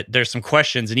 but there's some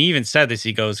questions. And he even said this,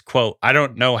 he goes, quote, I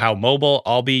don't know how mobile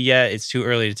I'll be yet. It's too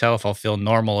early to tell if I'll feel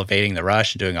normal evading the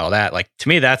rush and doing all that. Like, to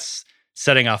me, that's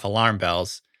setting off alarm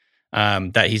bells.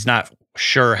 That he's not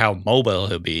sure how mobile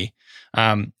he'll be.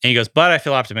 And he goes, but I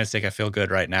feel optimistic. I feel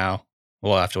good right now.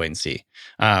 we'll have to wait and see.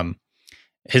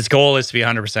 His goal is to be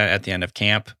 100% at the end of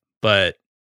camp, but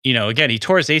again, he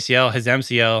tore his ACL, his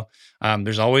MCL.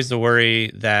 There's always the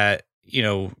worry that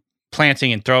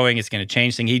planting and throwing is going to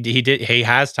change things. He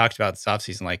has talked about this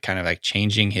offseason, like kind of like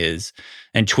changing his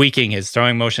and tweaking his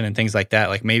throwing motion and things like that.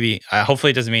 Like maybe,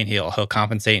 hopefully it doesn't mean he'll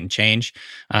compensate and change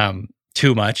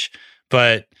too much.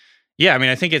 But yeah, I mean,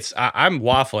 I think I'm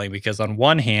waffling because on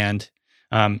one hand,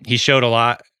 he showed a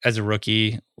lot as a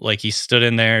rookie. Like he stood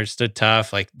in there, stood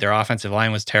tough. Like their offensive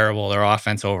line was terrible. Their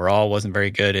offense overall wasn't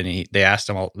very good. And they asked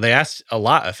a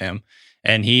lot of him.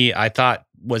 And I thought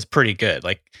was pretty good.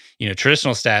 Like,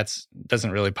 traditional stats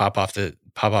doesn't really pop off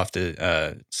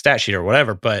the stat sheet or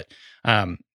whatever. But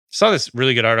saw this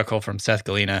really good article from Seth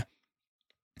Galina.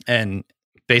 And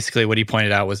basically what he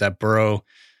pointed out was that Burrow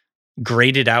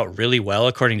graded out really well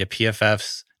according to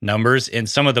PFF's numbers in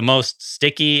some of the most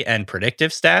sticky and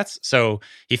predictive stats. So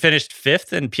he finished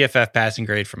 5th in PFF passing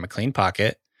grade from a clean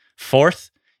pocket, 4th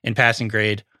in passing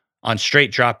grade on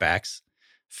straight dropbacks,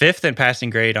 5th in passing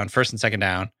grade on first and second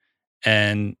down,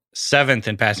 and 7th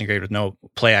in passing grade with no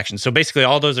play action. So basically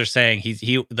all those are saying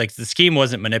he like the scheme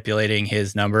wasn't manipulating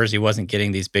his numbers. He wasn't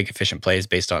getting these big efficient plays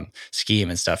based on scheme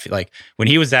and stuff. Like when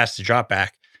he was asked to drop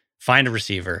back, find a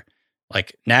receiver,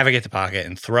 like navigate the pocket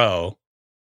and throw,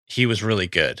 he was really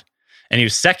good. And he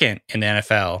was 2nd in the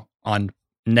NFL on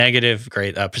negative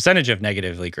grade, percentage of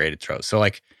negatively graded throws. So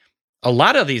like a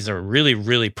lot of these are really,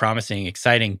 really promising,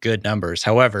 exciting, good numbers.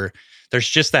 However, there's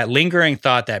just that lingering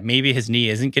thought that maybe his knee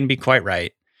isn't going to be quite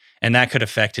right. And that could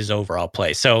affect his overall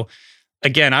play. So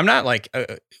again, I'm not like,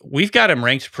 we've got him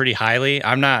ranked pretty highly.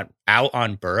 I'm not out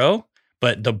on Burrow,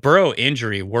 but the Burrow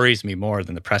injury worries me more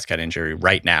than the Prescott injury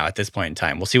right now at this point in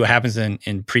time. We'll see what happens in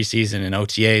preseason and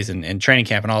OTAs and training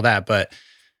camp and all that. But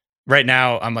right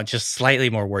now, I'm just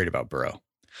slightly more worried about Burrow.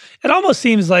 It almost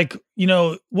seems like,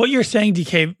 what you're saying,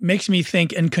 DK, makes me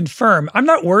think and confirm. I'm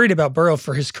not worried about Burrow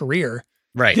for his career.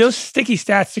 Right. Those sticky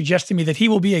stats suggest to me that he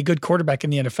will be a good quarterback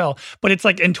in the NFL. But it's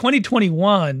like in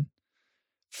 2021,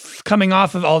 coming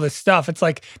off of all this stuff, it's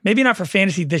like maybe not for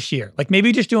fantasy this year. Like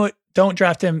maybe just don't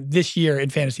draft him this year in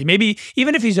fantasy. Maybe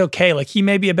even if he's okay, like he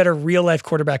may be a better real life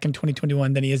quarterback in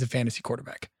 2021 than he is a fantasy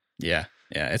quarterback. Yeah.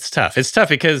 Yeah. It's tough. It's tough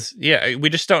because we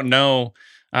just don't know.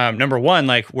 Number one,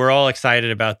 like we're all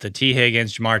excited about the T.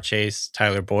 Higgins, Jamar Chase,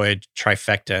 Tyler Boyd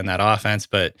trifecta in that offense,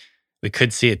 but we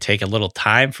could see it take a little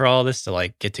time for all this to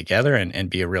like get together and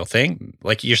be a real thing.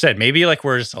 Like you said, maybe like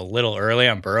we're just a little early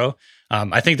on Burrow.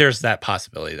 I think there's that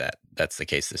possibility that that's the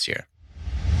case this year.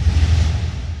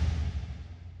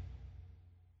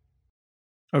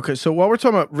 Okay, so while we're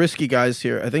talking about risky guys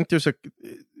here, I think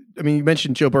you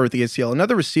mentioned Joe Burrow with the ACL.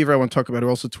 Another receiver I want to talk about who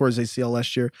also tore his ACL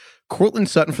last year, Courtland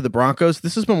Sutton for the Broncos.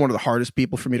 This has been one of the hardest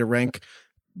people for me to rank,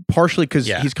 partially because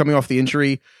he's coming off the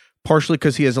injury, partially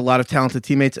because he has a lot of talented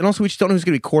teammates, and also we just don't know who's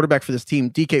going to be quarterback for this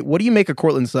team. DK, what do you make of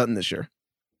Courtland Sutton this year?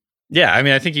 Yeah, I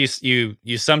mean, I think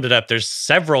you summed it up. There's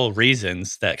several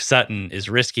reasons that Sutton is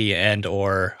risky and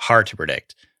or hard to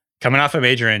predict. Coming off a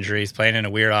major injury, he's playing in a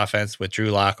weird offense with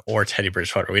Drew Lock or Teddy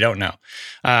Bridgewater. We don't know.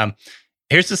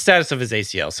 Here's the status of his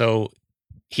ACL. So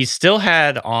he still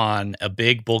had on a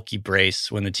big bulky brace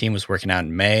when the team was working out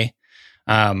in May.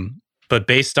 But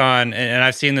based on, and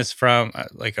I've seen this from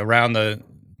like around the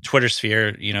Twitter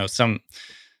sphere, some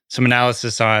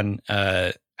analysis on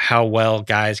how well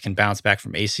guys can bounce back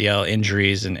from ACL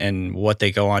injuries and what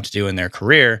they go on to do in their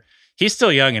career. He's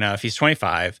still young enough. He's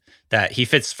 25 that he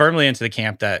fits firmly into the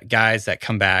camp that guys that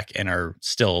come back and are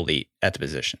still elite at the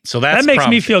position. So that makes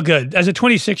me feel good as a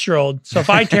 26-year-old. So if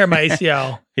I tear my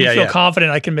ACL, I feel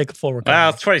confident I can make a full recovery. Well,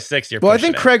 it's 26. Well, I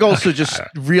think Craig also just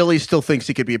really still thinks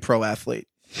he could be a pro athlete.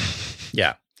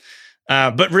 Yeah.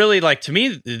 But really, like to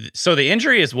me, so the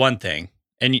injury is one thing.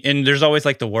 And there's always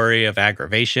like the worry of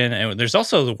aggravation. And there's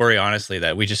also the worry, honestly,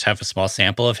 that we just have a small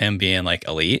sample of him being like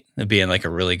elite and being like a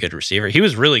really good receiver. He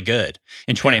was really good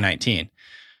in 2019.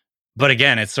 But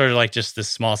again, it's sort of like just this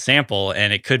small sample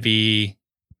and it could be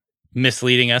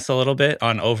misleading us a little bit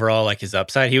on overall like his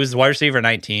upside. He was wide receiver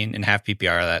 19 in half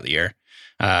PPR that year.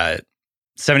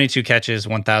 72 catches,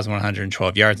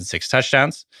 1,112 yards and 6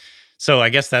 touchdowns. So I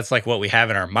guess that's like what we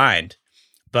have in our mind.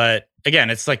 But again,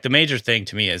 it's like the major thing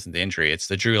to me isn't the injury. It's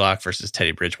the Drew Lock versus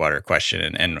Teddy Bridgewater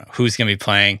question and who's going to be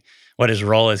playing, what his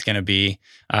role is going to be.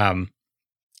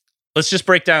 Let's just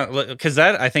break down, because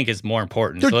that I think is more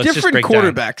important. They're different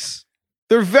quarterbacks.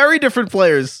 They're very different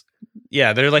players.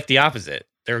 Yeah, they're like the opposite.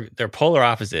 They're polar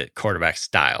opposite quarterback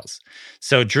styles.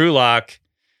 So Drew Lock,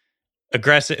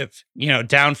 aggressive,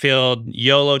 downfield,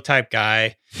 YOLO type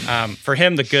guy. For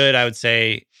him, the good, I would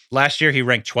say, last year, he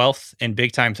ranked 12th in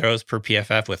big time throws per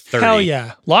PFF with 30. Hell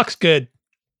yeah. Lock's good.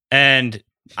 And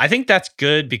I think that's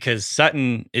good because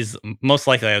Sutton is most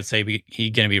likely, I would say,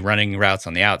 he's going to be running routes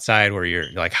on the outside where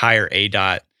you're like higher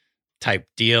ADOT type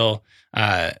deal.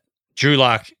 Drew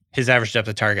Lock, his average depth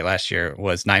of target last year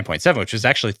was 9.7, which was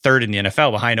actually third in the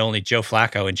NFL behind only Joe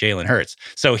Flacco and Jalen Hurts.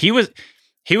 So he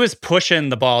was pushing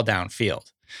the ball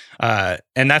downfield.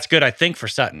 And that's good, I think, for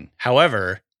Sutton.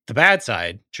 However, the bad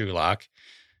side, Drew Lock,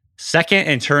 second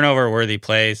in turnover-worthy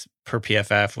plays per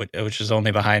PFF, which is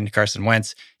only behind Carson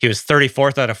Wentz. He was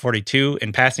 34th out of 42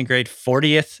 in passing grade,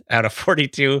 40th out of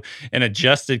 42 in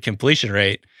adjusted completion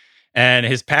rate, and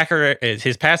his passer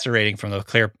rating from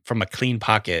a clean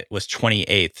pocket was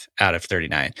 28th out of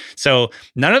 39. So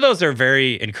none of those are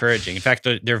very encouraging. In fact,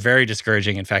 they're very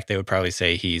discouraging. In fact, they would probably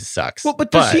say he sucks. Well, but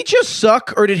does he just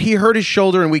suck, or did he hurt his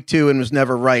shoulder in week 2 and was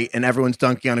never right, and everyone's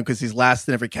dunking on him because he's last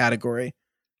in every category?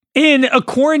 In a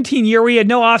quarantine year, we had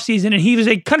no offseason, and he was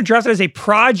kind of drafted as a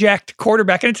project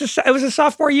quarterback, and it was a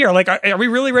sophomore year. Like, are we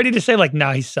really ready to say, like,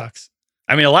 nah, he sucks?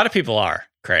 I mean, a lot of people are,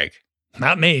 Craig.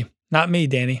 Not me. Not me,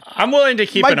 Danny. I'm willing to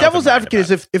keep my an devil's open mind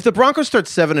advocate is if the Broncos start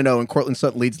 7-0 and Cortland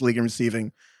Sutton leads the league in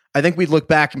receiving, I think we'd look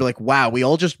back and be like, wow, we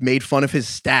all just made fun of his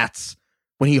stats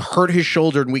when he hurt his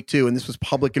shoulder in week 2, and this was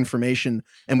public information,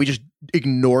 and we just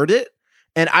ignored it.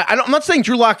 And I'm not saying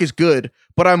Drew Lock is good,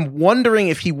 but I'm wondering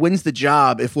if he wins the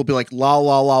job, if we'll be like, la,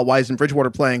 la, la, why isn't Bridgewater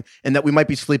playing? And that we might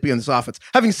be sleeping on this offense.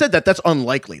 Having said that, that's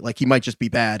unlikely. Like, he might just be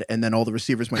bad, and then all the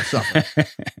receivers might suffer.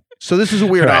 So this is a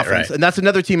weird offense. Right. And that's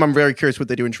another team I'm very curious what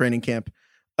they do in training camp.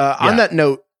 On that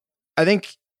note, I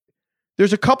think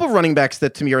there's a couple running backs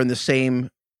that to me are in the same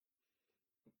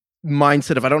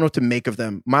mindset of I don't know what to make of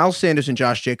them. Miles Sanders and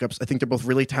Josh Jacobs, I think they're both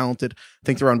really talented. I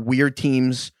think they're on weird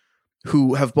teams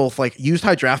who have both like used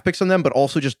high draft picks on them, but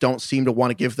also just don't seem to want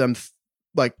to give them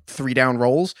like 3-down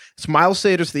roles. It's Miles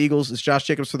Sanders for the Eagles. It's Josh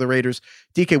Jacobs for the Raiders.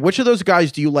 DK, which of those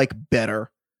guys do you like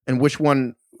better, and which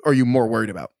one are you more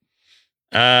worried about?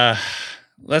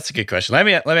 That's a good question. Let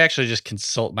me actually just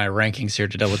consult my rankings here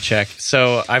to double check.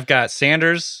 So I've got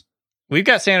Sanders. We've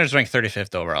got Sanders ranked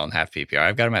 35th overall in half PPR.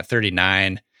 I've got him at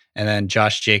 39, and then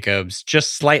Josh Jacobs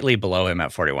just slightly below him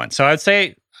at 41. So I would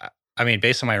say, I mean,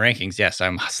 based on my rankings, yes,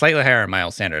 I'm slightly higher on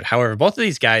Miles Sanders. However, both of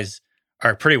these guys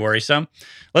are pretty worrisome.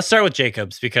 Let's start with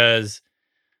Jacobs, because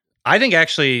I think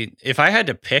actually if I had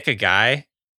to pick a guy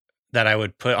that I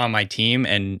would put on my team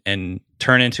and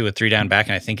turn into a 3-down back,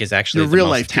 and I think is actually the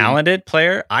most talented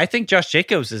player, I think Josh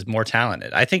Jacobs is more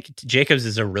talented. I think Jacobs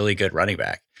is a really good running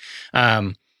back.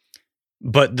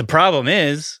 But the problem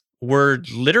is we're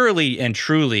literally and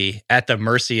truly at the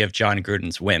mercy of John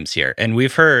Gruden's whims here. And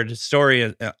we've heard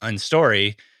story on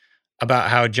story about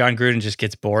how John Gruden just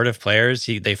gets bored of players.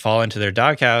 They fall into their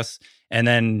doghouse, and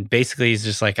then basically he's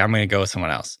just like, I'm going to go with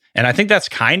someone else. And I think that's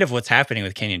kind of what's happening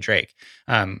with Kenyon Drake.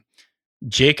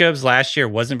 Jacobs last year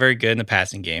wasn't very good in the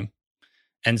passing game.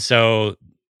 And so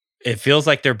it feels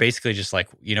like they're basically just like,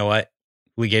 you know what?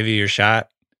 We gave you your shot,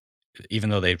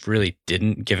 even though they really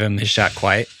didn't give him his shot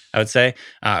quite, I would say.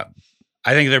 I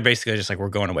think they're basically just like, we're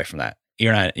going away from that.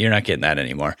 You're not getting that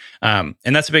anymore. And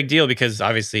that's a big deal because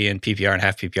obviously in PPR and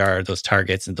half PPR, those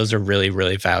targets, and those are really,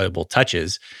 really valuable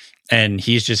touches. And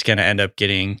he's just going to end up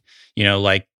getting,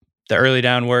 like the early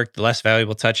down work, the less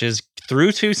valuable touches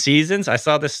through 2 seasons. I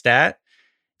saw this stat.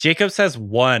 Jacobs has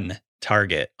 1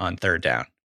 target on 3rd down.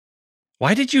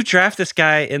 Why did you draft this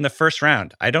guy in the first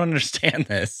round? I don't understand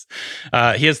this.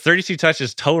 He has 32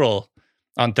 touches total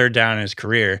on 3rd down in his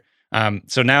career.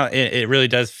 So now it really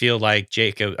does feel like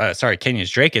Kenyon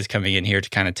Drake is coming in here to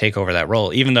kind of take over that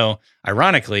role, even though,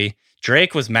 ironically,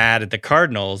 Drake was mad at the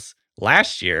Cardinals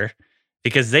last year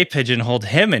because they pigeonholed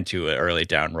him into an early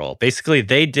down role. Basically,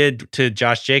 they did to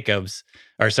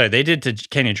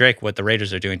Kenyon Drake what the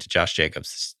Raiders are doing to Josh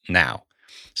Jacobs now.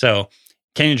 So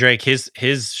Kenyon Drake, his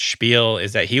spiel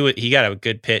is that he got a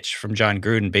good pitch from John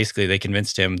Gruden. Basically, they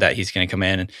convinced him that he's going to come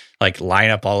in and like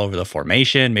line up all over the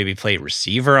formation, maybe play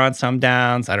receiver on some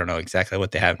downs. I don't know exactly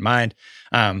what they have in mind.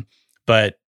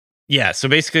 But yeah, so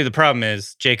basically the problem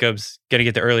is Jacobs going to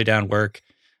get the early down work.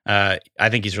 I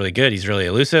think he's really good. He's really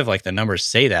elusive. Like the numbers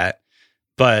say that.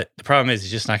 But the problem is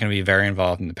he's just not going to be very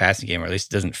involved in the passing game, or at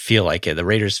least it doesn't feel like it.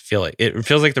 It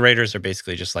feels like the Raiders are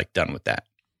basically just like done with that.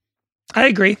 I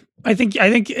agree. I think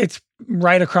it's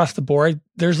right across the board.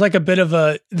 There's like a bit of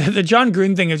the John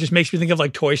Gruden thing. It just makes me think of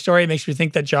like Toy Story. It makes me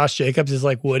think that Josh Jacobs is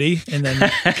like Woody, and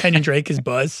then Kenyon Drake is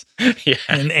Buzz. Yeah.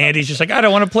 And Andy's just like, I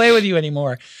don't want to play with you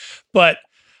anymore. But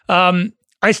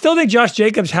I still think Josh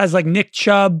Jacobs has like Nick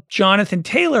Chubb, Jonathan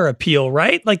Taylor appeal,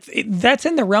 right? Like that's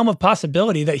in the realm of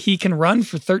possibility that he can run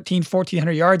for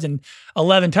 1,400 yards and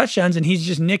 11 touchdowns, and he's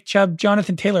just Nick Chubb,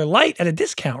 Jonathan Taylor light at a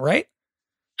discount, right?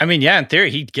 I mean, yeah, in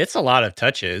theory, he gets a lot of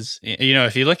touches. You know,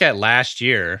 if you look at last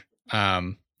year, hold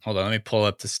on, let me pull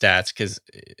up the stats because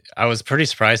I was pretty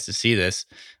surprised to see this.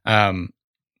 When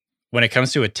it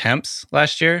comes to attempts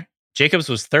last year, Jacobs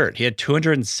was third. He had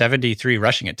 273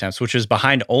 rushing attempts, which was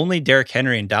behind only Derrick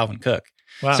Henry and Dalvin Cook.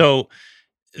 Wow. So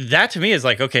that to me is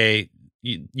like, okay,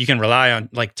 you can rely on,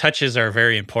 like, touches are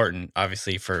very important,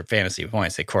 obviously, for fantasy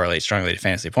points. They correlate strongly to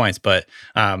fantasy points, but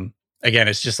again,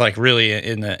 it's just like really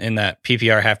in that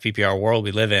PPR, half PPR world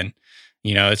we live in,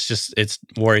 you know, it's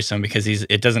worrisome because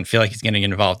it doesn't feel like he's getting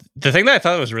involved. The thing that I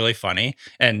thought was really funny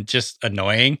and just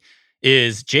annoying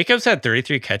is Jacobs had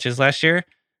 33 catches last year.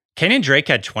 Kenyon Drake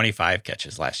had 25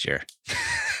 catches last year.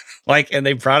 And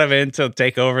they brought him in to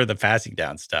take over the passing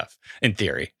down stuff, in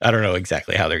theory. I don't know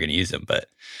exactly how they're going to use him, but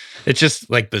it's just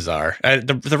like bizarre.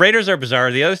 The Raiders are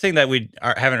bizarre. The other thing that we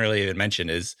haven't really even mentioned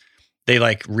is they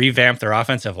like revamped their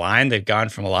offensive line. They've gone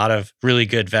from a lot of really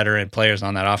good veteran players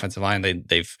on that offensive line.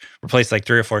 They've replaced like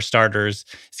 3 or 4 starters.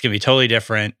 It's going to be totally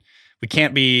different. We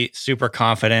can't be super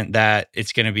confident that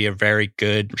it's going to be a very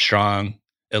good, strong,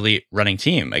 elite running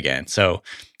team again. So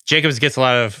Jacobs gets a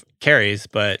lot of carries,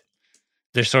 but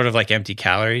they're sort of like empty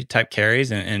calorie type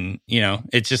carries. And you know,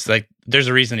 it's just like, there's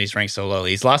a reason he's ranked so low.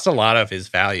 He's lost a lot of his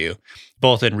value,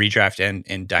 both in redraft and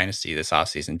in dynasty this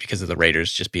offseason because of the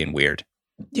Raiders just being weird.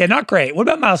 Yeah, not great. What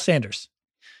about Miles Sanders?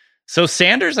 So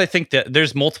Sanders, I think that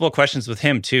there's multiple questions with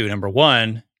him too. Number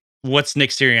one, what's Nick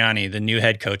Sirianni, the new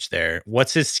head coach there?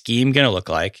 What's his scheme going to look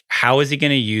like? How is he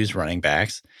going to use running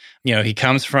backs? You know, he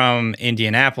comes from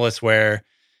Indianapolis where,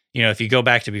 you know, if you go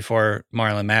back to before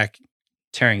Marlon Mack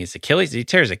tearing his Achilles, he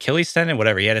tears Achilles tendon,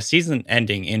 whatever. He had a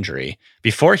season-ending injury.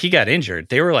 Before he got injured,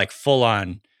 they were like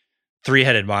full-on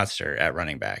 3-headed monster at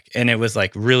running back. And it was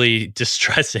like really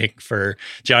distressing for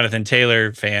Jonathan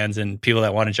Taylor fans and people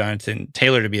that wanted Jonathan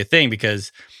Taylor to be a thing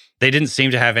because they didn't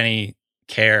seem to have any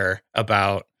care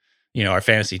about, you know, our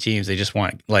fantasy teams. They just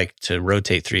want like to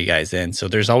rotate 3 guys in. So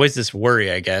there's always this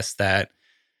worry, I guess, that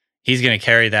he's going to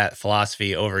carry that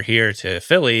philosophy over here to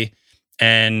Philly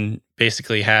and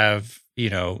basically have, you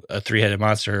know, a 3-headed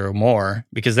monster or more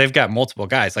because they've got multiple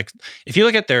guys. Like if you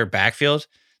look at their backfield,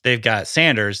 they've got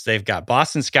Sanders, they've got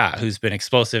Boston Scott, who's been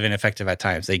explosive and effective at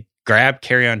times. They grabbed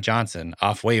Kerryon Johnson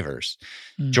off waivers,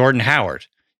 Jordan Howard,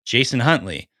 Jason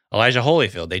Huntley, Elijah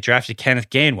Holyfield. They drafted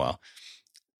Kenneth Gainwell.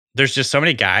 There's just so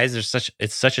many guys.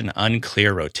 It's such an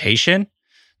unclear rotation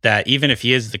that even if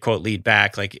he is the quote lead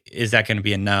back, like, is that going to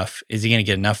be enough? Is he going to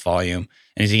get enough volume?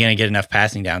 And is he going to get enough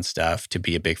passing down stuff to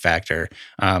be a big factor?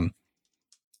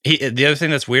 The other thing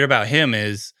that's weird about him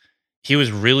is he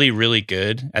was really, really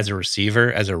good as a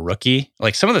receiver, as a rookie.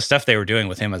 Like some of the stuff they were doing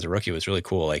with him as a rookie was really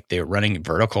cool. Like they were running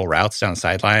vertical routes down the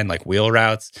sideline, like wheel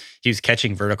routes. He was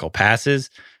catching vertical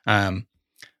passes.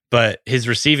 But his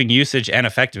receiving usage and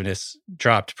effectiveness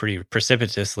dropped pretty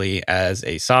precipitously as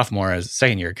a sophomore, as a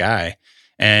second-year guy.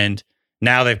 And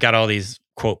now they've got all these,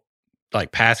 quote,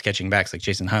 like pass catching backs like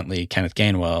Jason Huntley, Kenneth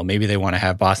Gainwell. Maybe they want to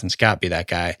have Boston Scott be that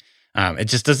guy. It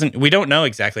just doesn't, we don't know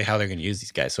exactly how they're going to use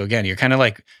these guys. So again, you're kind of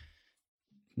like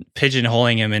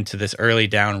pigeonholing him into this early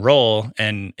down role,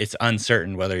 and it's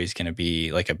uncertain whether he's going to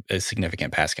be like a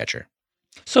significant pass catcher.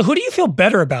 So who do you feel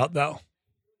better about though?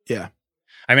 Yeah.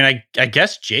 I mean, I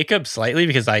guess Jacob slightly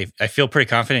because I feel pretty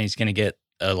confident he's going to get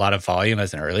a lot of volume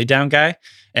as an early down guy.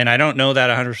 And I don't know that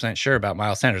 100% sure about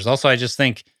Miles Sanders. Also, I just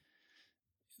think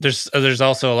there's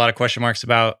also a lot of question marks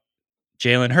about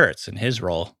Jalen Hurts and his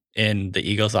role in the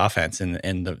Eagles offense in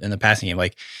the passing game.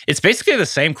 Like it's basically the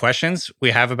same questions we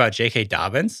have about J.K.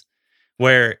 Dobbins,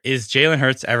 where is Jalen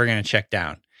Hurts ever going to check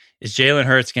down? Is Jalen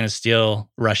Hurts going to steal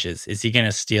rushes? Is he going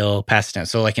to steal passes down?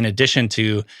 So like in addition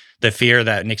to the fear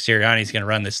that Nick Sirianni is going to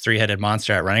run this 3-headed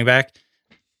monster at running back,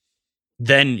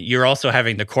 then you're also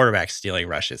having the quarterback stealing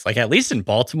rushes. Like at least in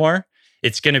Baltimore,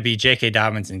 it's going to be J.K.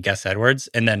 Dobbins and Gus Edwards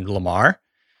and then Lamar.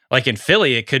 Like in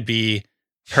Philly, it could be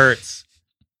Hurts,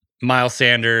 Miles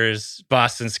Sanders,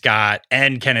 Boston Scott,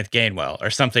 and Kenneth Gainwell or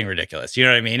something ridiculous. You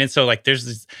know what I mean? And so like there's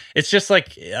this, it's just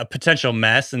like a potential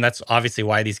mess. And that's obviously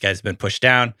why these guys have been pushed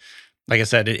down. Like I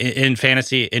said, in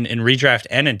fantasy, in redraft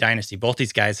and in dynasty, both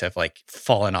these guys have like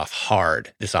fallen off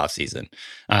hard this offseason.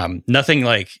 Nothing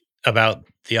like about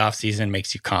the offseason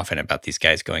makes you confident about these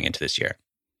guys going into this year.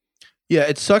 Yeah,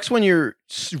 it sucks when you're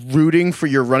rooting for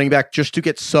your running back just to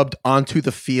get subbed onto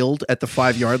the field at the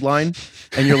 5-yard line.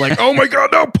 And you're like, oh my God,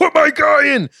 no, put my guy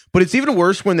in. But it's even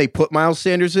worse when they put Miles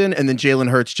Sanders in and then Jalen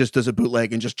Hurts just does a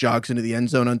bootleg and just jogs into the end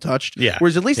zone untouched. Yeah.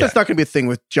 Whereas at least that's not going to be a thing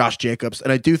with Josh Jacobs. And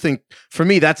I do think, for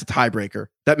me, that's a tiebreaker.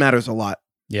 That matters a lot.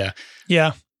 Yeah.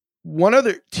 Yeah. One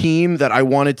other team that I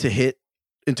wanted to hit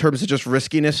in terms of just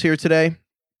riskiness here today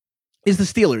is the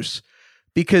Steelers.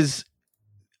 Because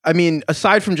I mean,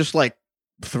 aside from just like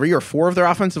 3 or 4 of their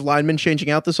offensive linemen changing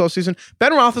out this offseason,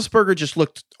 Ben Roethlisberger just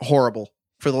looked horrible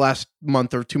for the last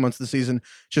month or 2 months of the season.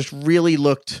 Just really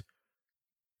looked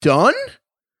done.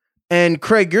 And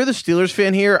Craig, you're the Steelers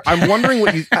fan here. I'm wondering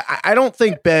what you, I don't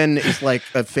think Ben is like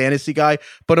a fantasy guy,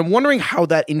 but I'm wondering how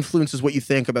that influences what you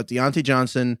think about Deontay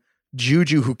Johnson,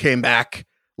 Juju, who came back,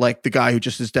 like the guy who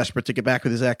just is desperate to get back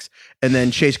with his ex, and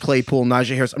then Chase Claypool,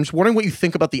 Najee Harris. I'm just wondering what you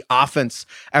think about the offense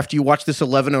after you watch this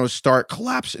 11-0 start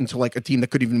collapse into like a team that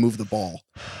couldn't even move the ball.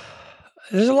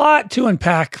 There's a lot to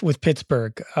unpack with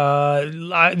Pittsburgh.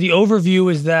 The overview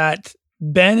is that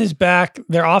Ben is back.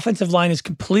 Their offensive line is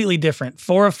completely different.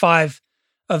 4 of 5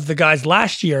 of the guys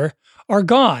last year are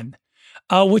gone,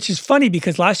 which is funny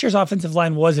because last year's offensive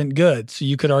line wasn't good. So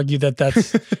you could argue that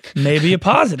that's maybe a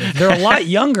positive. They're a lot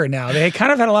younger now. They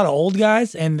kind of had a lot of old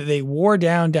guys and they wore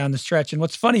down the stretch. And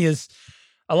what's funny is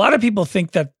a lot of people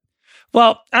think that,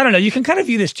 well, I don't know. You can kind of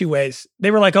view this 2 ways. They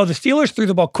were like, oh, the Steelers threw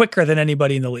the ball quicker than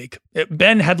anybody in the league.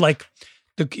 Ben had like,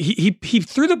 he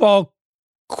threw the ball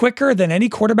quicker than any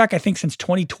quarterback, I think, since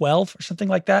 2012 or something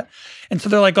like that. And so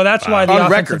they're like, oh, that's why the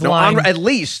on offensive record, line. at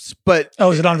least, but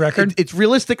oh, is it on record? It's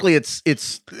realistically, it's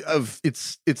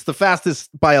the fastest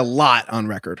by a lot on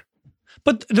record.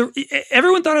 But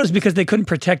everyone thought it was because they couldn't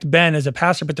protect Ben as a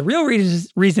passer, but the real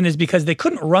reason is because they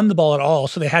couldn't run the ball at all,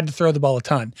 so they had to throw the ball a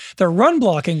ton. Their run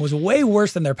blocking was way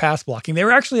worse than their pass blocking. They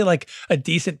were actually like a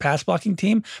decent pass blocking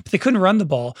team, but they couldn't run the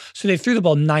ball, so they threw the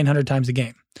ball 900 times a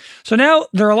game. So now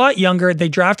they're a lot younger. They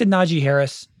drafted Najee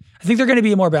Harris. I think they're going to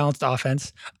be a more balanced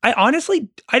offense. I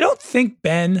don't think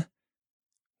Ben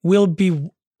will be...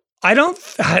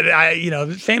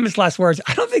 famous last words.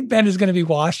 I don't think Ben is going to be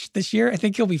washed this year. I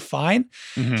think he'll be fine.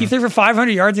 Mm-hmm. He threw for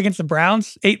 500 yards against the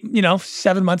Browns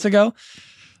 7 months ago.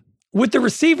 With the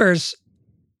receivers,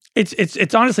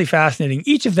 it's honestly fascinating.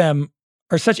 Each of them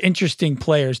are such interesting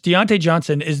players. Deontay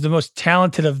Johnson is the most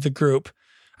talented of the group,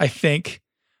 I think.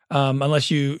 There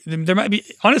might be,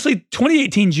 honestly,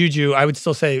 2018 Juju, I would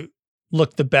still say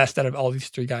looked the best out of all these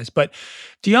 3 guys. But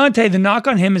Deontay, the knock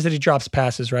on him is that he drops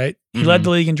passes, right? He led the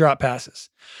league in drop passes.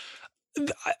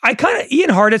 Ian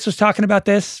Harditz was talking about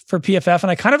this for PFF, and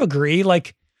I kind of agree.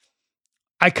 Like,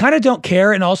 I kind of don't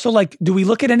care. And also, like, do we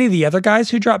look at any of the other guys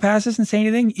who drop passes and say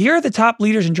anything? Here are the top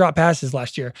leaders in drop passes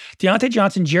last year. Deontay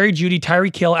Johnson, Jerry Jeudy,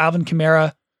 Tyreek Hill, Alvin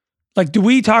Kamara. Like, do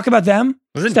we talk about them?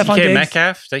 Wasn't Stephon DK Diggs?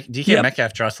 Metcalf? DK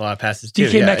Metcalf drops a lot of passes too.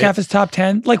 DK Metcalf is top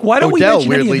 10. Like, why don't we mention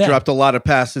weirdly any of them? dropped a lot of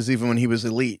passes even when he was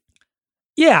elite.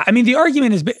 Yeah, I mean, the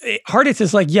argument is, Harditz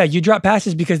is like, yeah, you drop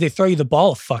passes because they throw you the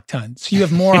ball a fuck ton. So you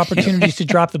have more opportunities to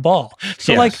drop the ball.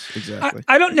 So exactly.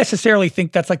 I don't necessarily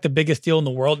think that's like the biggest deal in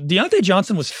the world. Deontay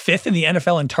Johnson was 5th in the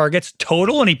NFL in targets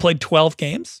total, and he played 12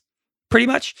 games, pretty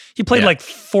much. He played like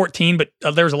 14, but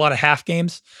there was a lot of half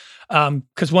games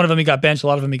because one of them he got benched, a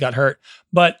lot of them he got hurt.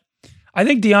 But I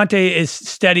think Deontay is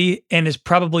steady and is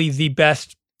probably the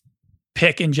best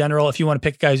pick in general. If you want to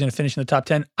pick a guy who's going to finish in the top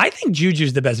 10, I think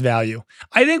Juju's the best value.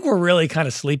 I think we're really kind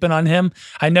of sleeping on him.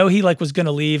 I know he was going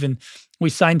to leave and we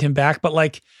signed him back,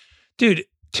 but dude,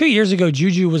 2 years ago,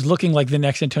 Juju was looking like the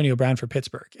next Antonio Brown for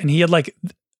Pittsburgh. And he had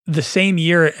the same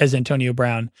year as Antonio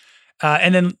Brown.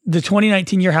 And then the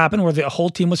 2019 year happened where the whole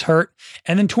team was hurt.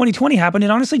 And then 2020 happened.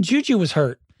 And honestly, Juju was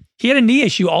hurt. He had a knee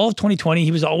issue all of 2020.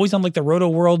 He was always on the Roto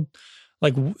World,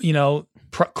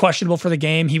 questionable for the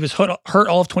game. He was hurt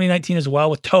all of 2019 as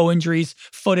well with toe injuries,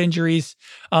 foot injuries.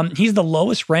 He's the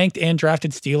lowest ranked and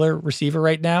drafted Steeler receiver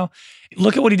right now.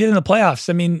 Look at what he did in the playoffs.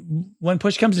 I mean, when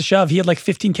push comes to shove, he had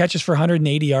 15 catches for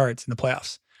 180 yards in the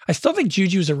playoffs. I still think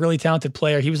Juju is a really talented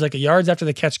player. He was a yards after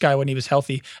the catch guy when he was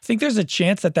healthy. I think there's a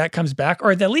chance that comes back,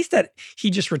 or at least that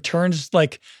he just returns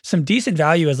some decent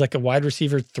value as a wide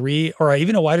receiver 3 or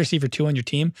even a wide receiver 2 on your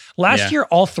team. Last year,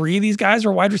 all 3 of these guys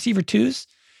were wide receiver 2s,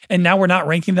 and now we're not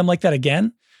ranking them like that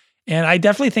again. And I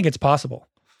definitely think it's possible.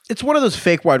 It's one of those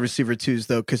fake wide receiver 2s,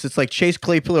 though, because it's Chase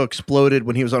Claypool exploded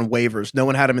when he was on waivers. No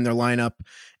one had him in their lineup.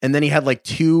 And then he had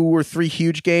 2 or 3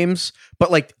 huge games,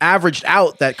 but averaged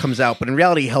out, that comes out. But in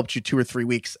reality, he helped you 2 or 3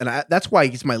 weeks. And that's why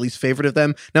he's my least favorite of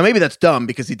them. Now, maybe that's dumb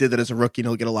because he did that as a rookie and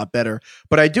he'll get a lot better.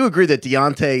 But I do agree that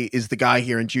Deontay is the guy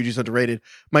here and Juju's underrated.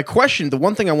 My question, the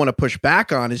one thing I want to push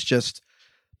back on is just,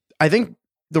 I think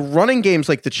the running game's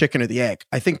like the chicken or the egg.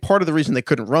 I think part of the reason they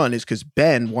couldn't run is because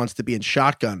Ben wants to be in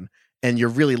shotgun. And you're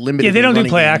really limited. Yeah, they don't do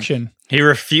play game. action. He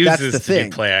refuses to do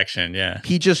play action. Yeah.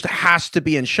 He just has to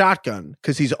be in shotgun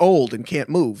because he's old and can't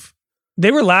move.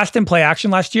 They were last in play action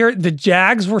last year. The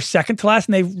Jags were second to last,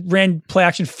 and they ran play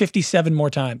action 57 more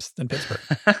times than Pittsburgh.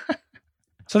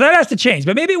 So that has to change,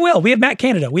 but maybe it will. We have Matt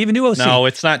Canada. We have a new OC. No,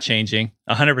 it's not changing.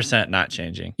 100% not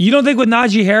changing. You don't think with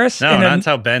Najee Harris? No, not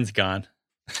until Ben's gone.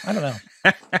 I don't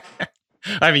know.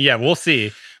 I mean, yeah, we'll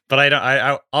see. But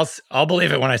I'll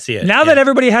believe it when I see it. Now that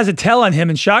everybody has a tell on him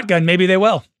and shotgun, maybe they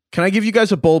will. Can I give you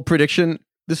guys a bold prediction?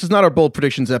 This is not our bold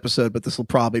predictions episode, but this will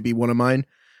probably be one of mine.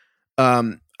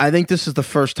 I think this is the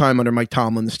first time under Mike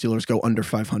Tomlin the Steelers go under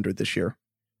 500 this year.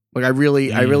 Like I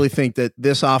really think that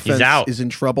this offense is in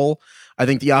trouble. I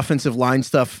think the offensive line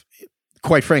stuff,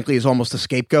 quite frankly, is almost a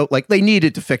scapegoat. Like they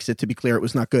needed to fix it. To be clear, it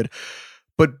was not good.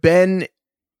 But Ben,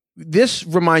 this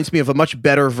reminds me of a much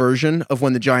better version of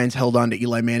when the Giants held on to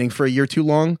Eli Manning for a year too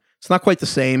long. It's not quite the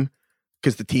same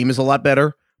because the team is a lot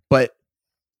better, but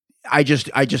I just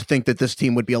think that this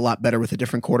team would be a lot better with a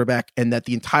different quarterback, and that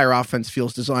the entire offense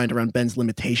feels designed around Ben's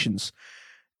limitations.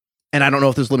 And I don't know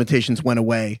if those limitations went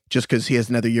away just because he has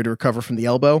another year to recover from the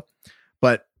elbow,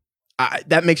 but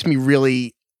that makes me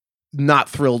really not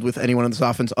thrilled with anyone on this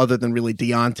offense other than really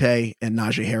Deontay and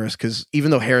Najee Harris. Because even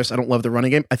though Harris, I don't love the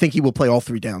running game, I think he will play all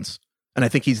 3 downs. And I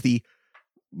think he's the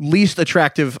least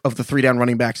attractive of the 3-down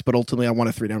running backs, but ultimately I want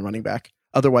a 3-down running back.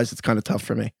 Otherwise, it's kind of tough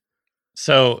for me.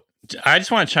 So I just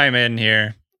want to chime in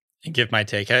here and give my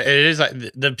take. It is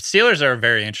the Steelers are a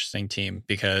very interesting team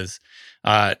because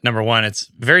number one,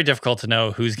 it's very difficult to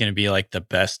know who's going to be like the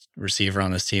best receiver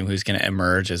on this team, who's going to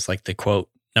emerge as like the quote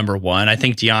number one. I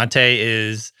think Deontay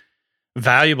is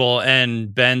valuable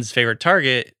and Ben's favorite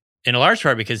target in a large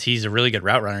part because he's a really good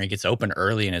route runner. He gets open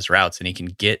early in his routes and he can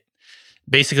get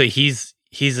basically he's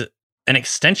an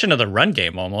extension of the run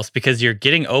game almost because you're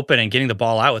getting open and getting the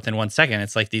ball out within 1 second.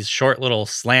 It's like these short little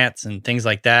slants and things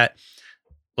like that.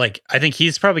 Like, I think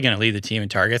he's probably going to lead the team in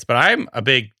targets, but I'm a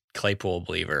big Claypool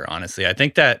believer, honestly. I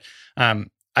think that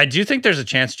I do think there's a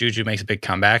chance Juju makes a big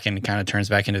comeback and kind of turns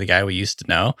back into the guy we used to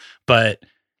know. But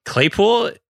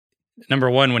Claypool, number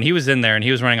one, when he was in there and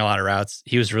he was running a lot of routes,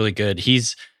 he was really good.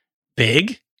 He's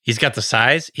big. He's got the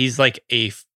size. He's like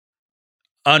a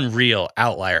unreal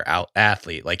outlier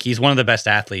athlete. Like he's one of the best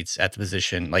athletes at the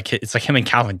position. Like it's like him and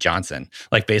Calvin Johnson,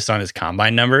 like based on his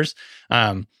combine numbers.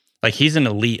 Like he's an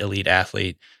elite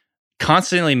athlete,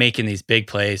 constantly making these big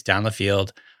plays down the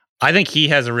field. I think he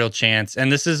has a real chance.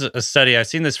 And this is a study. I've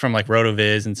seen this from like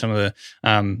RotoViz and some of the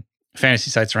fantasy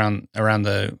sites around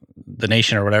the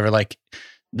nation or whatever. Like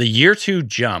the year 2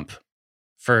 jump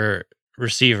for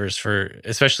receivers,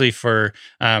 especially for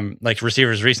like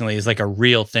receivers recently, is like a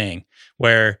real thing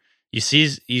where you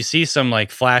see some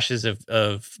like flashes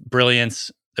of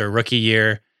brilliance their rookie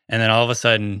year, and then all of a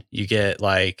sudden you get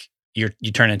like you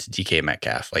turn into DK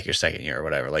Metcalf like your second year or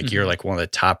whatever. Like you're like one of the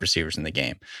top receivers in the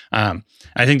game. I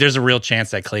think there's a real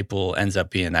chance that Claypool ends up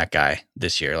being that guy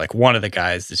this year, like one of the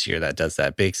guys this year that does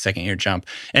that big second year jump.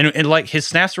 And like his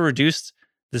snaps were reduced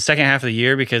the second half of the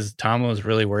year because Tomlin was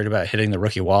really worried about hitting the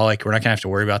rookie wall. Like we're not gonna have to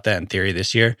worry about that in theory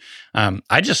this year.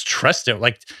 I just trust it.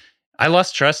 Like I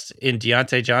lost trust in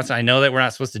Deontay Johnson. I know that we're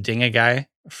not supposed to ding a guy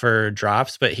for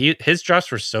drops, but his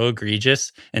drops were so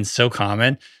egregious and so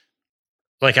common.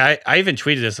 Like I even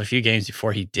tweeted this a few games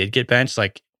before he did get benched.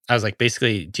 Like I was like,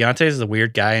 basically Deontay is the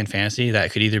weird guy in fantasy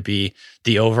that could either be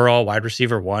the overall wide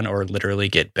receiver 1 or literally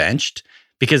get benched.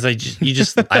 Because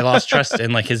I lost trust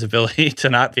in like his ability to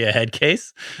not be a head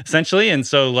case essentially. And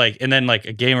so like, and then like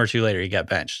a game or 2 later, he got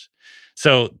benched.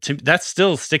 So that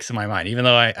still sticks in my mind, even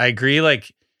though I agree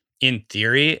like in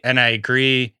theory, and I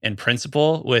agree in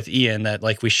principle with Ian that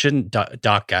like we shouldn't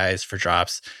dock guys for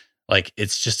drops. Like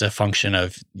it's just a function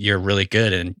of you're really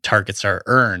good and targets are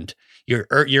earned. You're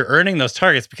earning those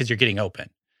targets because you're getting open.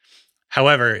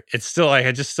 However, it's still like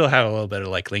I just still have a little bit of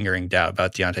like lingering doubt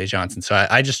about Deontay Johnson. So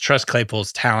I just trust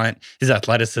Claypool's talent, his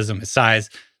athleticism, his size,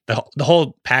 the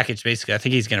whole package. Basically, I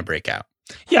think he's going to break out.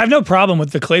 Yeah, I have no problem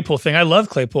with the Claypool thing. I love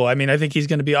Claypool. I mean, I think he's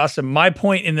going to be awesome. My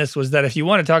point in this was that if you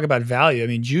want to talk about value, I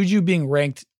mean, Juju being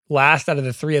ranked last out of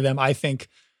the 3 of them, I think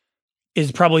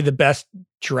is probably the best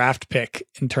draft pick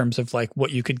in terms of like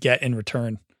what you could get in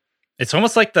return. It's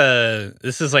almost like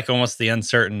this is like almost the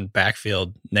uncertain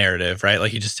backfield narrative, right?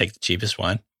 Like you just take the cheapest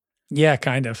one. Yeah,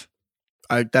 kind of.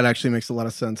 That actually makes a lot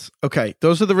of sense. Okay,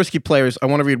 those are the risky players. I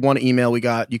want to read one email we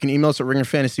got. You can email us at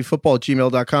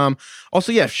ringerfantasyfootball@gmail.com.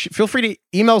 Also, yeah, feel free to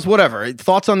email us whatever.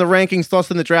 Thoughts on the rankings, thoughts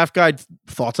on the draft guide,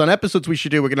 thoughts on episodes we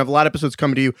should do. We're going to have a lot of episodes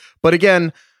coming to you. But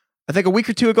again, I think a week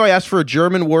or 2 ago, I asked for a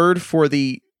German word for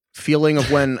the feeling of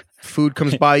when food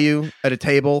comes by you at a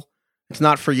table. It's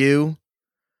not for you.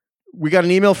 We got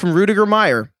an email from Rudiger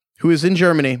Meyer, who is in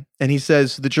Germany, and he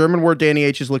says the German word Danny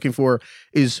H is looking for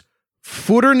is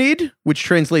Futterneid, which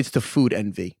translates to food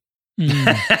envy.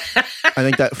 I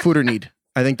think that Futterneid.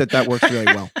 I think that works really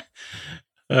well.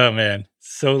 Oh man,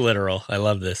 so literal. I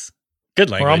love this. Good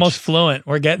language. We're almost fluent.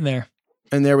 We're getting there.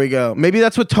 And there we go. Maybe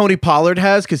that's what Tony Pollard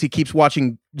has because he keeps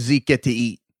watching Zeke get to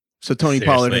eat. So Tony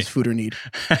Pollard Seriously. has food or need.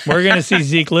 We're going to see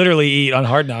Zeke literally eat on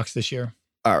Hard Knocks this year.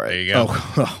 All right. There you go.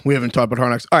 Oh, we haven't talked about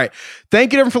Hard Knocks. All right.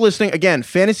 Thank you everyone for listening. Again,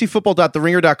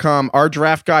 fantasyfootball.theringer.com. Our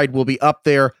draft guide will be up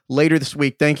there later this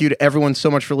week. Thank you to everyone so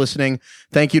much for listening.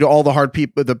 Thank you to all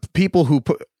the people who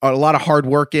put a lot of hard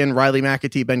work in. Riley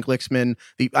McAtee, Ben Glicksman.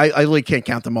 I really can't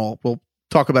count them all. We'll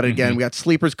talk about it again. We got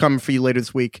sleepers coming for you later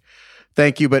this week.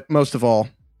 Thank you, but most of all,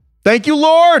 thank you,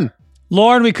 Lorne.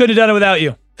 Lauren, we couldn't have done it without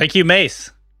you. Thank you,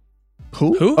 Mace.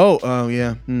 Who? Oh,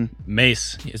 yeah.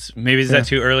 Mace. Maybe is that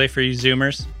too early for you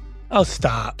Zoomers? Oh,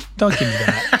 stop. Don't give me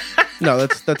that. No,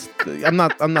 that's. I'm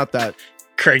not that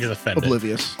Craig's offended.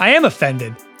 oblivious. I am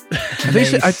offended. All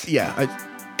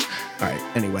right.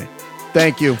 Anyway,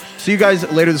 thank you. See you guys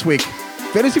later this week.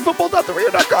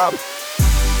 fantasyfootball.theringer.com.